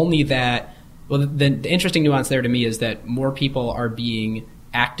interesting only that. Well, the interesting nuance there to me is that more people are being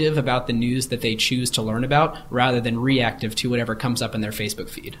active about the news that they choose to learn about rather than reactive to whatever comes up in their Facebook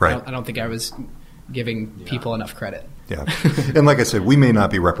feed. Right. I don't think I was giving people enough credit. Yeah. And like I said, we may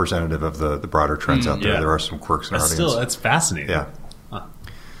not be representative of the broader trends out there. Yeah. There are some quirks in our audience. Still, that's fascinating. Yeah.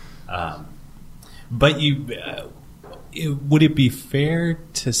 But would it be fair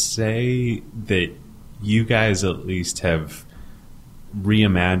to say that you guys at least have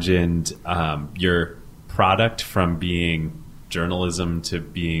reimagined your product from being journalism to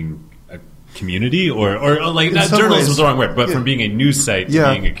being a community, or like not journalism is the wrong word, but from being a news site to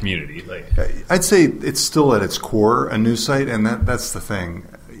being a community? I'd say it's still at its core a news site, and that's the thing.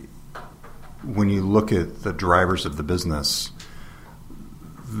 When you look at the drivers of the business,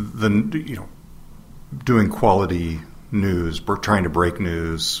 doing quality news, trying to break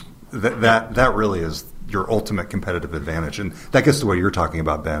news, that really is your ultimate competitive advantage. And that gets to what you're talking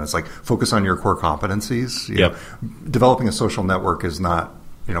about, Ben. It's like focus on your core competencies. You know, developing a social network is not,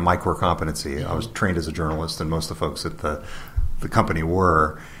 my core competency. I was trained as a journalist, and most of the folks at the company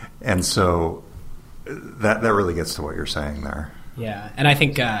were. And so that really gets to what you're saying there. Yeah, and I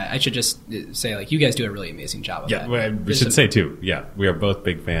think I should just say, like, you guys do a really amazing job of that. Yeah, we should say too. Yeah, we are both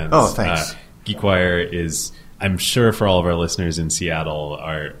big fans. Oh, thanks. GeekWire is, I'm sure, for all of our listeners in Seattle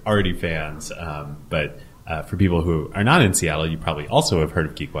are already fans, but for people who are not in Seattle, you probably also have heard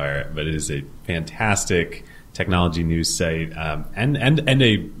of GeekWire. But it is a fantastic technology news site, and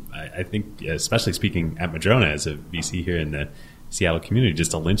I think, especially speaking at Madrona as a VC here in the Seattle community,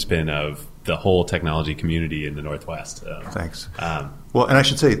 just a linchpin of the whole technology community in the Northwest. Thanks. Well, and I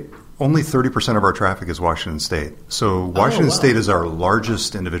should say, only 30% of our traffic is Washington State. So Washington State is our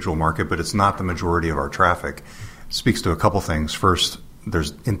largest individual market, but it's not the majority of our traffic. It speaks to a couple things. First,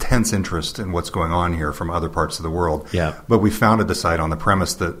 there's intense interest in what's going on here from other parts of the world. Yeah. But we founded the site on the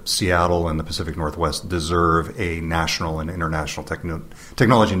premise that Seattle and the Pacific Northwest deserve a national and international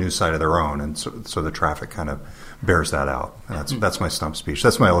technology news site of their own. And so the traffic kind of bears that out. And that's my stump speech.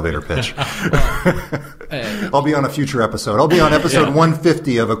 That's my elevator pitch. I'll be on a future episode. I'll be on episode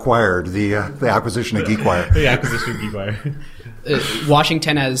 150 of Acquired, the acquisition of GeekWire. The acquisition of GeekWire.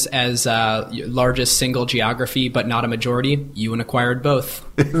 Washington as largest single geography, but not a majority. You and Acquired both.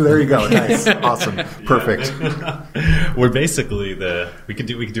 There you go. Nice. Awesome. Perfect. We're basically we could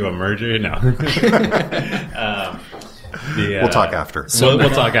do a merger. No. We'll talk after. So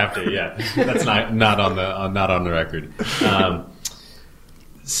we'll talk after. Yeah, that's not on the record. And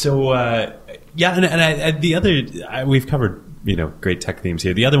the other we've covered great tech themes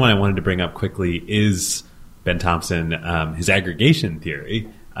here. The other one I wanted to bring up quickly is Ben Thompson, his aggregation theory,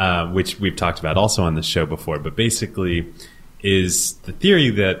 which we've talked about also on the show before. But basically, is the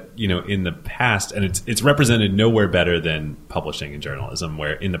theory that in the past, and it's represented nowhere better than publishing and journalism,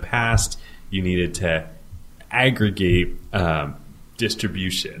 where in the past you needed to aggregate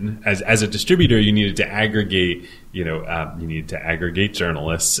distribution. As a distributor, you needed to aggregate, you needed to aggregate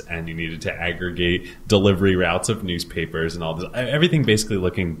journalists, and you needed to aggregate delivery routes of newspapers and all this. Everything basically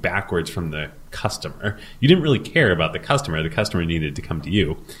looking backwards from the customer. You didn't really care about the customer. The customer needed to come to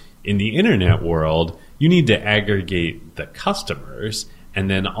you. In the internet world, you need to aggregate the customers, and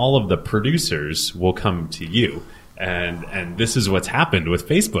then all of the producers will come to you. And this is what's happened with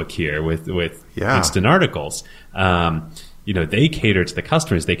Facebook here with instant articles. They cater to the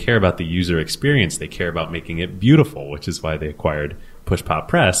customers. They care about the user experience. They care about making it beautiful, which is why they acquired Push Pop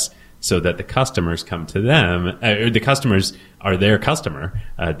Press, so that the customers come to them. The customers are their customer,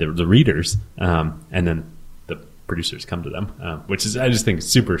 the readers, and then the producers come to them, which is, I just think,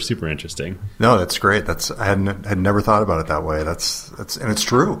 super, super interesting. No, that's great. I had never thought about it that way. That's and it's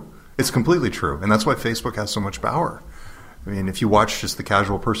true. It's completely true. And that's why Facebook has so much power. I mean, if you watch just the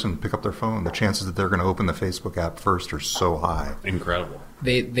casual person pick up their phone, the chances that they're going to open the Facebook app first are so high. Incredible.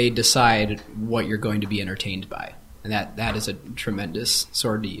 They decide what you're going to be entertained by. And that is a tremendous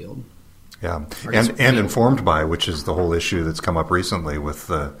sword to yield. Yeah. And informed by, which is the whole issue that's come up recently with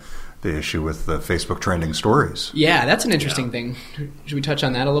the issue with the Facebook trending stories. Yeah, that's an interesting thing. Should we touch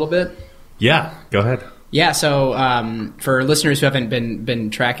on that a little bit? Yeah, go ahead. Yeah, so for listeners who haven't been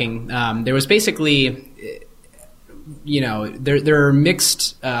tracking, there was basically, there are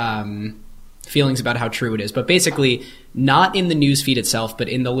mixed feelings about how true it is, but basically not in the news feed itself, but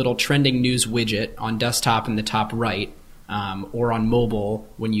in the little trending news widget on desktop in the top right, or on mobile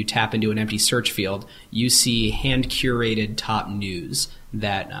when you tap into an empty search field, you see hand-curated top news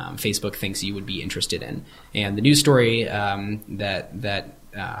that Facebook thinks you would be interested in. And the news story that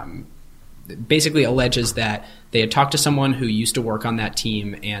basically alleges that they had talked to someone who used to work on that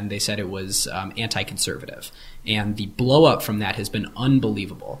team, and they said it was anti-conservative. And the blow-up from that has been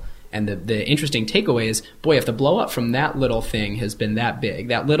unbelievable. And the interesting takeaway is, boy, if the blow-up from that little thing has been that big,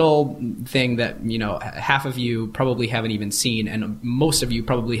 that little thing that half of you probably haven't even seen, and most of you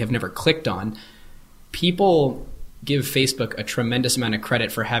probably have never clicked on, people give Facebook a tremendous amount of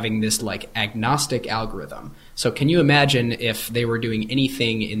credit for having this agnostic algorithm. So can you imagine if they were doing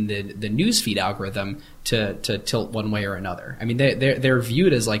anything in the newsfeed algorithm to tilt one way or another? I mean, they're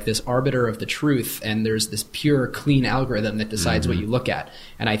viewed as this arbiter of the truth, and there's this pure, clean algorithm that decides what you look at.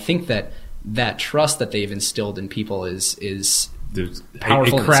 And I think that trust that they've instilled in people is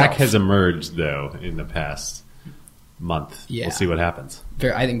powerful. A crack itself. has emerged, though, in the past month. Yeah. We'll see what happens.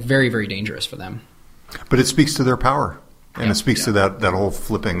 I think very, very dangerous for them. But it speaks to their power, and it speaks to that whole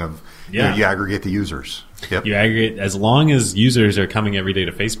flipping of you aggregate the users. Yep. You aggregate, as long as users are coming every day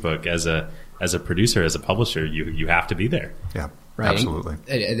to Facebook, as a producer, as a publisher, you have to be there. Yeah, right. Absolutely.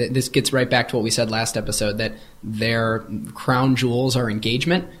 This gets right back to what we said last episode, that their crown jewels are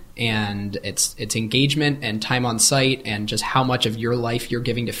engagement, and it's engagement and time on site and just how much of your life you're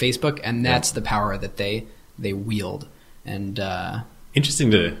giving to Facebook, and that's the power that they wield. And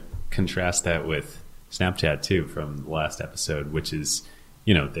interesting to contrast that with Snapchat too from the last episode, which is,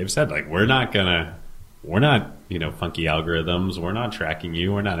 they've said like, we're not, funky algorithms. We're not tracking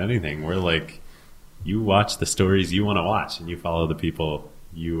you. We're not anything. We're like, you watch the stories you want to watch and you follow the people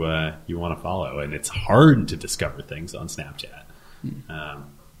you want to follow. And it's hard to discover things on Snapchat.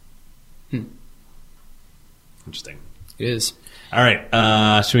 Interesting. It is. All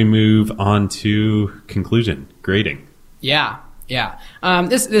right. Should we move on to conclusion, grading? Yeah.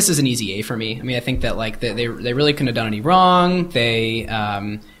 This is an easy A for me. I mean, I think that like they really couldn't have done any wrong.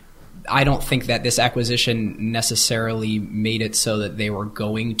 I don't think that this acquisition necessarily made it so that they were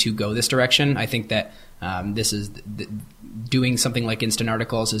going to go this direction. I think that this is doing something like instant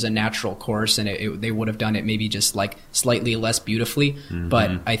articles is a natural course, and they would have done it maybe just like slightly less beautifully. Mm-hmm.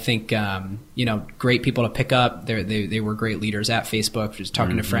 But I think great people to pick up. They were great leaders at Facebook. Just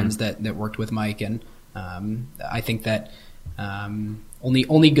talking to friends that worked with Mike, and I think that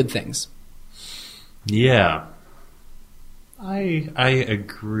only good things. Yeah, I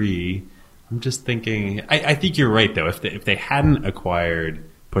agree. I'm just thinking. I think you're right though. If they hadn't acquired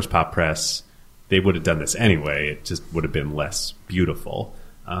Push Pop Press, they would have done this anyway. It just would have been less beautiful.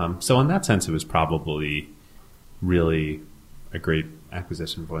 So in that sense, it was probably really a great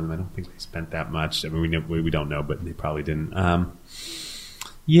acquisition for them. I don't think they spent that much. I mean, we don't know, but they probably didn't.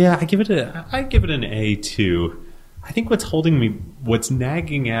 Yeah, I give it an A too. I think what's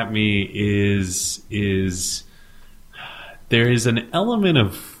nagging at me is there is an element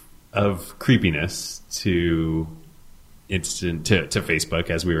of creepiness to Facebook,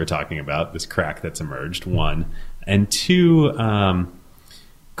 as we were talking about, this crack that's emerged, one. And two,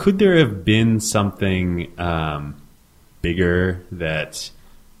 could there have been something bigger that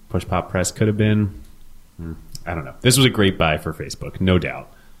Push Pop Press could have been? I don't know. This was a great buy for Facebook, no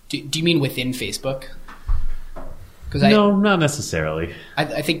doubt. Do you mean within Facebook? No, not necessarily.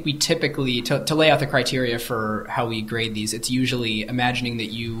 I think we typically, to lay out the criteria for how we grade these, it's usually imagining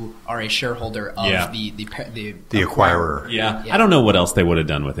that you are a shareholder of the acquirer. Yeah. I don't know what else they would have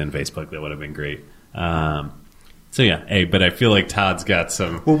done within Facebook that would have been great. So yeah, A, but I feel like Todd's got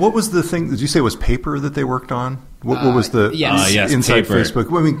some... Well, what was the thing, did you say it was paper that they worked on? What was the yes, inside paper. Facebook?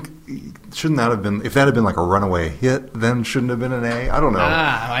 Well, I mean, shouldn't that have been, if that had been like a runaway hit, then shouldn't have been an A? I don't know.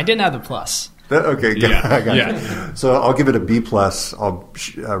 I didn't have the plus. Okay, I got you. So I'll give it a B+. I'll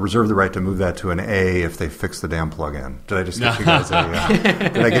reserve the right to move that to an A if they fix the damn plugin. Did I just get you guys did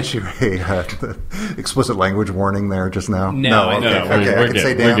I get you a explicit language warning there just now? No. Okay, we're I can good.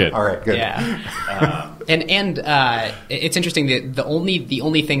 say damn. We're good. All right, good. Yeah. And it's interesting that the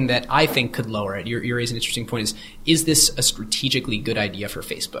only thing that I think could lower it, you raise an interesting point, is this a strategically good idea for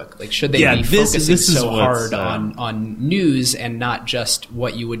Facebook? Like, should they be focusing so hard on news and not just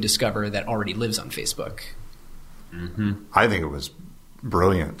what you would discover that already lives on Facebook? Mm-hmm. I think it was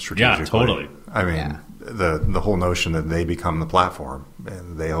brilliant strategically. Yeah, totally. I mean, the whole notion that they become the platform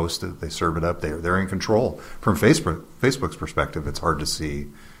and they host it, they serve it up, they're in control. From Facebook's perspective, it's hard to see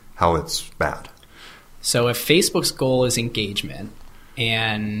how it's bad. So if Facebook's goal is engagement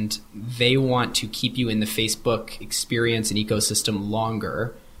and they want to keep you in the Facebook experience and ecosystem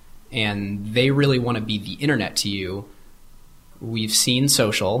longer, and they really want to be the internet to you, we've seen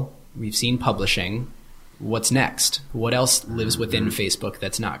social, we've seen publishing. What's next? What else lives within Facebook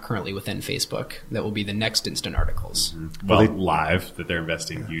that's not currently within Facebook that will be the next instant articles? Well, live, that they're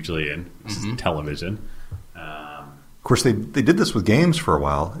investing hugely in. This is television. Of course, they did this with games for a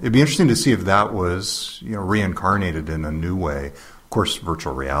while. It'd be interesting to see if that was reincarnated in a new way. Of course,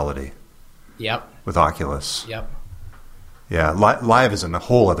 virtual reality. Yep. With Oculus. Yep. Yeah, live is a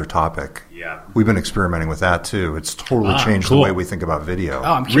whole other topic. Yeah. We've been experimenting with that too. It's totally changed the way we think about video.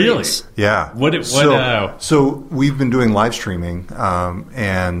 Oh, I'm curious. Really? Yeah. So we've been doing live streaming,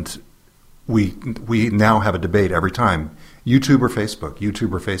 and we now have a debate every time: YouTube or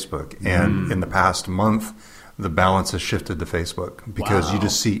Facebook. And in the past month, the balance has shifted to Facebook because you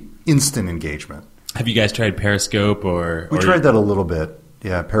just see instant engagement. Have you guys tried Periscope or? We tried that a little bit.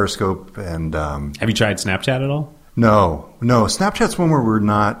 Yeah, Periscope and. Have you tried Snapchat at all? No. Snapchat's one where we're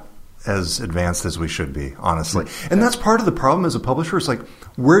not as advanced as we should be, honestly. And that's part of the problem as a publisher. It's like,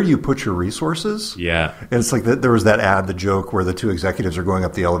 where do you put your resources? Yeah. And it's like there was that ad, the joke, where the two executives are going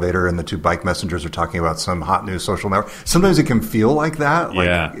up the elevator and the two bike messengers are talking about some hot new social network. Sometimes it can feel like that.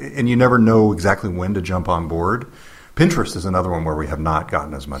 And you never know exactly when to jump on board. Pinterest is another one where we have not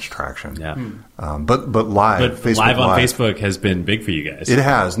gotten as much traction. Yeah. But live, Facebook live on Facebook has been big for you guys. It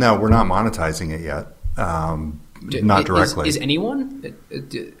has. Now, we're not monetizing it yet. Not directly. Is anyone?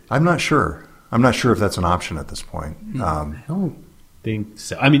 I'm not sure. I'm not sure if that's an option at this point. I don't think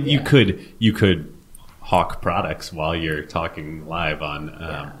so. I mean, you could hawk products while you're talking live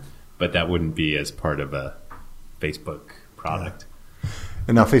on, but that wouldn't be as part of a Facebook product.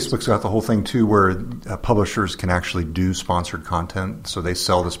 And now Facebook's got the whole thing too, where publishers can actually do sponsored content. So they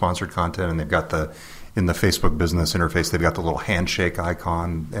sell the sponsored content, and they've got in the Facebook business interface, they've got the little handshake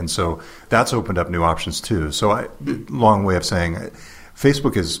icon, and so that's opened up new options too. So, long way of saying,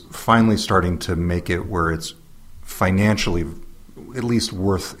 Facebook is finally starting to make it where it's financially at least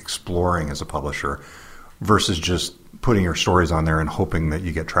worth exploring as a publisher, versus just putting your stories on there and hoping that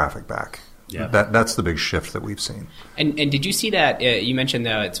you get traffic back. Yeah. That's the big shift that we've seen. And did you see that, you mentioned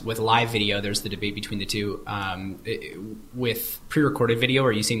that it's with live video, there's the debate between the two. With pre-recorded video,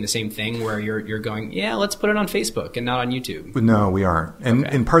 are you seeing the same thing where you're going, yeah, let's put it on Facebook and not on YouTube? No, we aren't. And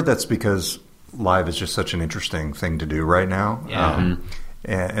in part that's because live is just such an interesting thing to do right now. Yeah.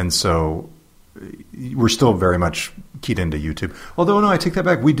 And so we're still very much keyed into YouTube. Although, no, I take that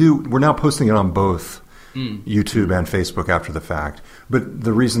back. We're now posting it on both YouTube and Facebook after the fact. But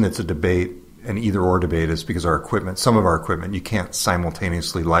the reason it's a debate, an either-or debate, is because some of our equipment, you can't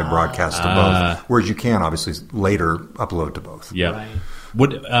simultaneously live broadcast to both, whereas you can obviously later upload to both. Yeah.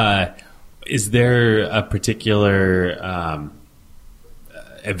 Right. Is there a particular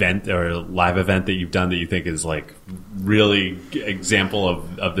event or live event that you've done that you think is like really example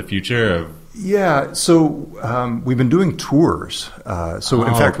of the future of? Yeah, so we've been doing tours. In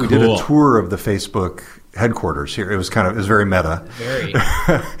fact, we did a tour of the Facebook headquarters here. It was very meta. Very.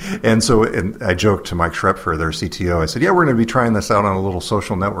 and I joked to Mike Schrepfer, their CTO. I said, "Yeah, we're going to be trying this out on a little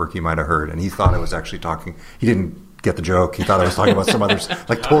social network you might have heard." And he thought I was actually talking. He didn't get the joke. He thought I was talking about some others,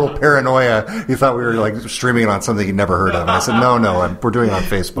 like total paranoia. He thought we were like streaming it on something he'd never heard of. And I said, no, we're doing it on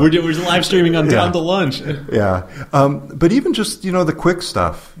Facebook. We're live streaming on Down to Lunch. Yeah. But even just, the quick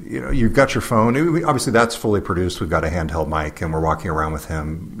stuff, you've got your phone. Obviously that's fully produced. We've got a handheld mic and we're walking around with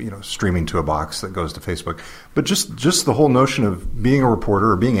him, streaming to a box that goes to Facebook. But just the whole notion of being a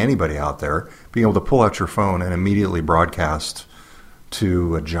reporter or being anybody out there, being able to pull out your phone and immediately broadcast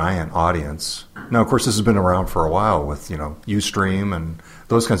to a giant audience. Now, of course, this has been around for a while with, Ustream and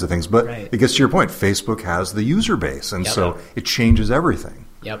those kinds of things. But It gets to your point. Facebook has the user base, and so it changes everything.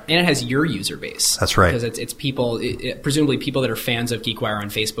 Yep, and it has your user base. That's right. Because it's people, presumably people that are fans of GeekWire on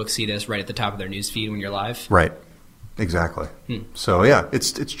Facebook see this right at the top of their newsfeed when you're live. Right, exactly. So, yeah,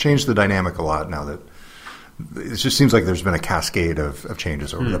 it's changed the dynamic a lot now that it just seems like there's been a cascade of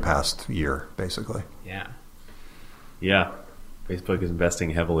changes over the past year, basically. Yeah. Yeah. Facebook is investing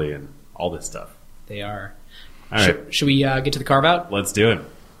heavily in all this stuff. They are. All right. Should we get to the carve-out? Let's do it.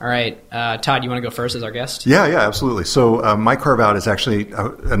 All right. Todd, you want to go first as our guest? Yeah, absolutely. So my carve-out is actually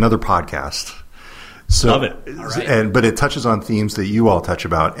another podcast. So, love it. All right. But it touches on themes that you all touch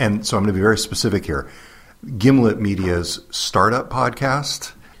about. And so I'm going to be very specific here. Gimlet Media's startup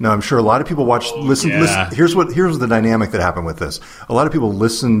podcast. Now, I'm sure a lot of people listen. Here's the dynamic that happened with this. A lot of people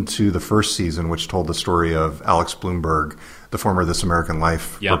listened to the first season, which told the story of Alex Bloomberg, the former This American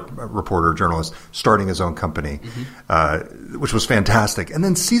Life reporter, journalist, starting his own company, which was fantastic. And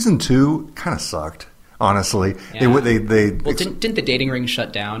then season 2 kind of sucked, honestly. Yeah. Didn't the dating ring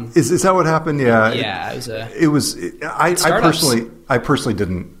shut down? Is that what happened? Yeah. Yeah, I personally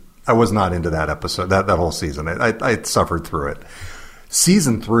didn't. I was not into that episode, that whole season. I suffered through it.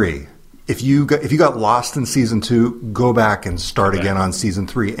 Season 3, if you got lost in season 2, go back and start again on season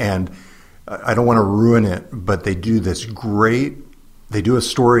 3. And I don't want to ruin it, but they do this great. They do a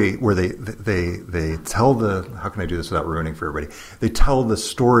story where they tell how can I do this without ruining for everybody? They tell the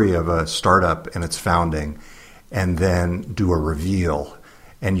story of a startup and its founding, and then do a reveal.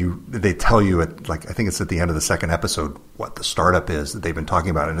 And they tell you I think it's at the end of the second episode what the startup is that they've been talking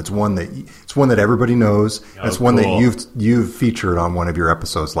about, and it's one that everybody knows. And it's one that you've featured on one of your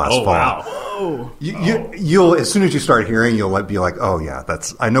episodes last fall. Wow! You'll as soon as you start hearing, you'll be like, oh yeah,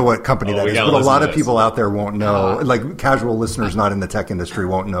 I know what company that is. But a lot of people out there won't know. Like casual listeners not in the tech industry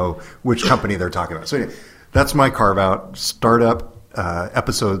won't know which company they're talking about. So anyway, that's my carve out startup.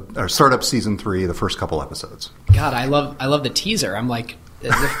 Episode or startup season 3, the first couple episodes. God, I love the teaser. I'm like,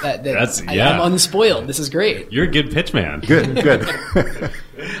 I'm unspoiled. This is great. You're a good pitch man. Good.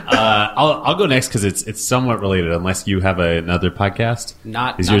 I'll go next because it's somewhat related. Unless you have another podcast.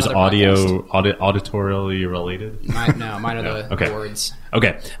 Is yours auditorially related? Mine are the words.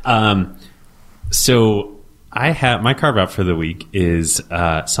 Okay. So I have my carve out for the week is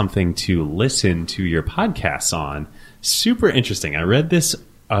something to listen to your podcasts on. Super interesting. I read this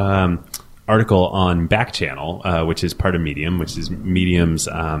article on Back Channel, which is part of Medium, which is Medium's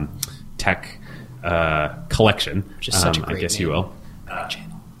tech collection. Which is such a great I guess name. you will.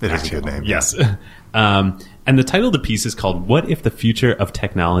 Channel. It is a good name. Yes. And the title of the piece is called "What If the Future of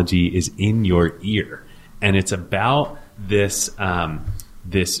Technology is in Your Ear?" And it's about this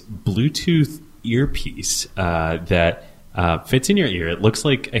this Bluetooth earpiece that fits in your ear. It looks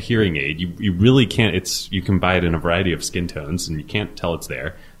like a hearing aid. You really can't. You can buy it in a variety of skin tones, and you can't tell it's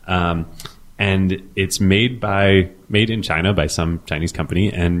there. And it's made in China by some Chinese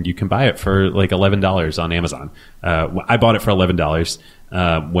company, and you can buy it for like $11 on Amazon. I bought it for $11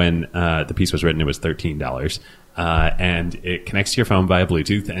 when the piece was written. It was $13. And it connects to your phone via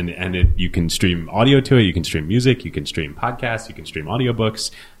Bluetooth, and you can stream audio to it. You can stream music. You can stream podcasts. You can stream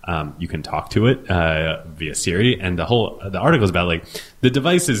audiobooks. You can talk to it via Siri. And the article is about like the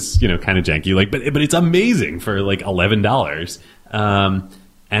device is kind of janky, like but it's amazing for like $11.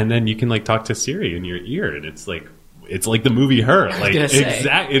 And then you can like talk to Siri in your ear, and it's like the movie Her. Like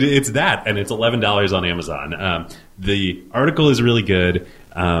it's that, and it's $11 on Amazon. The article is really good.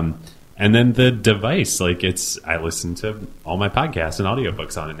 And then the device, I listen to all my podcasts and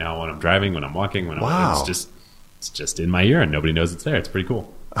audiobooks on it now when I'm driving, when I'm walking, it's just in my ear and nobody knows it's there. It's pretty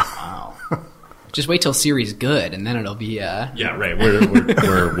cool. Wow. Just wait till Siri's good, and then it'll be yeah, right.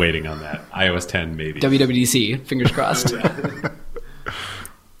 We're waiting on that. iOS 10 maybe. WWDC, fingers crossed.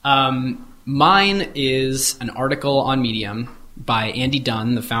 Mine is an article on Medium by Andy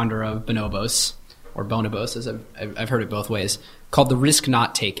Dunn, the founder of Bonobos, or Bonobos, as I've heard it both ways, called "The Risk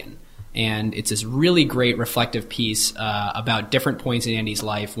Not Taken." And it's this really great reflective piece about different points in Andy's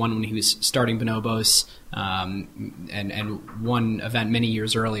life. One when he was starting Bonobos, and one event many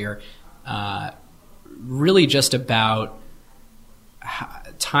years earlier. Really just about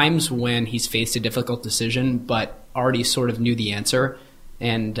times when he's faced a difficult decision, but already sort of knew the answer.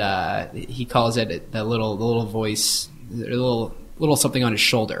 And he calls it the little voice, a little something on his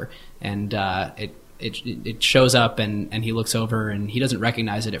shoulder, and it shows up, and he looks over, and he doesn't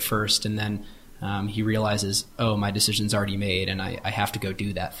recognize it at first, and then he realizes, oh, my decision's already made, and I have to go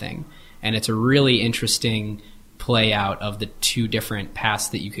do that thing. And it's a really interesting play out of the two different paths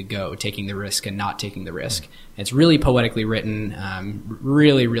that you could go, taking the risk and not taking the risk. It's really poetically written,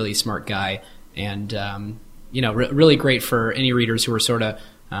 really, really smart guy, and really great for any readers who are sort of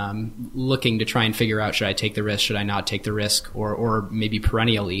looking to try and figure out, should I take the risk, should I not take the risk, or maybe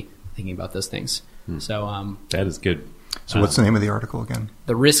perennially thinking about those things. So that is good. So what's the name of the article again?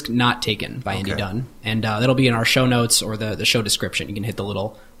 "The Risk Not Taken" by Andy Dunn. And that'll be in our show notes or the show description. You can hit the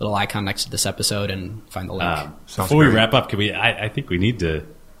little icon next to this episode and find the link. Before we wrap up, I think we need to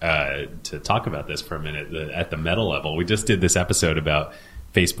talk about this for a minute. At the meta level, we just did this episode about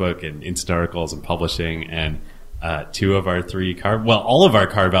Facebook and instant articles and publishing, and two of our three all of our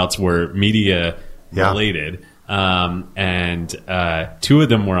carve-outs were media related, and two of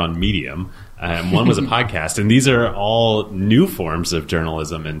them were on Medium. One was a podcast, and these are all new forms of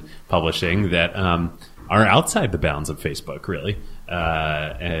journalism and publishing that are outside the bounds of Facebook, really,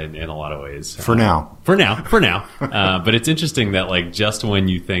 and in a lot of ways. For now. But it's interesting that, just when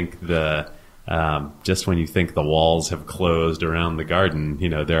you think the walls have closed around the garden,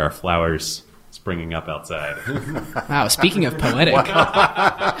 there are flowers springing up outside. Wow! Speaking of poetic.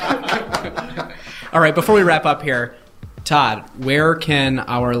 All right, before we wrap up here, Todd, where can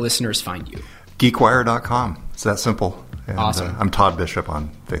our listeners find you? Geekwire.com. It's that simple. And, awesome. I'm Todd Bishop on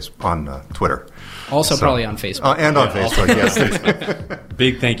Twitter. Also probably on Facebook. And on Facebook, yes.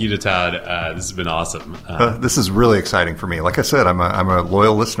 Big thank you to Todd. This has been awesome. This is really exciting for me. Like I said, I'm a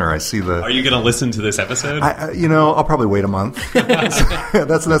loyal listener. I see the... Are you going to listen to this episode? I'll probably wait a month.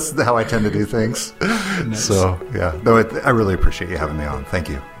 That's how I tend to do things. Nice. So, yeah. No, I really appreciate you having me on. Thank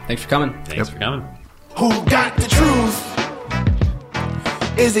you. Thanks for coming. Thanks for coming. Who got the truth?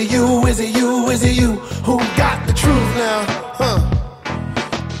 Is it you? Is it you? Is it you? Who got the truth now? Huh?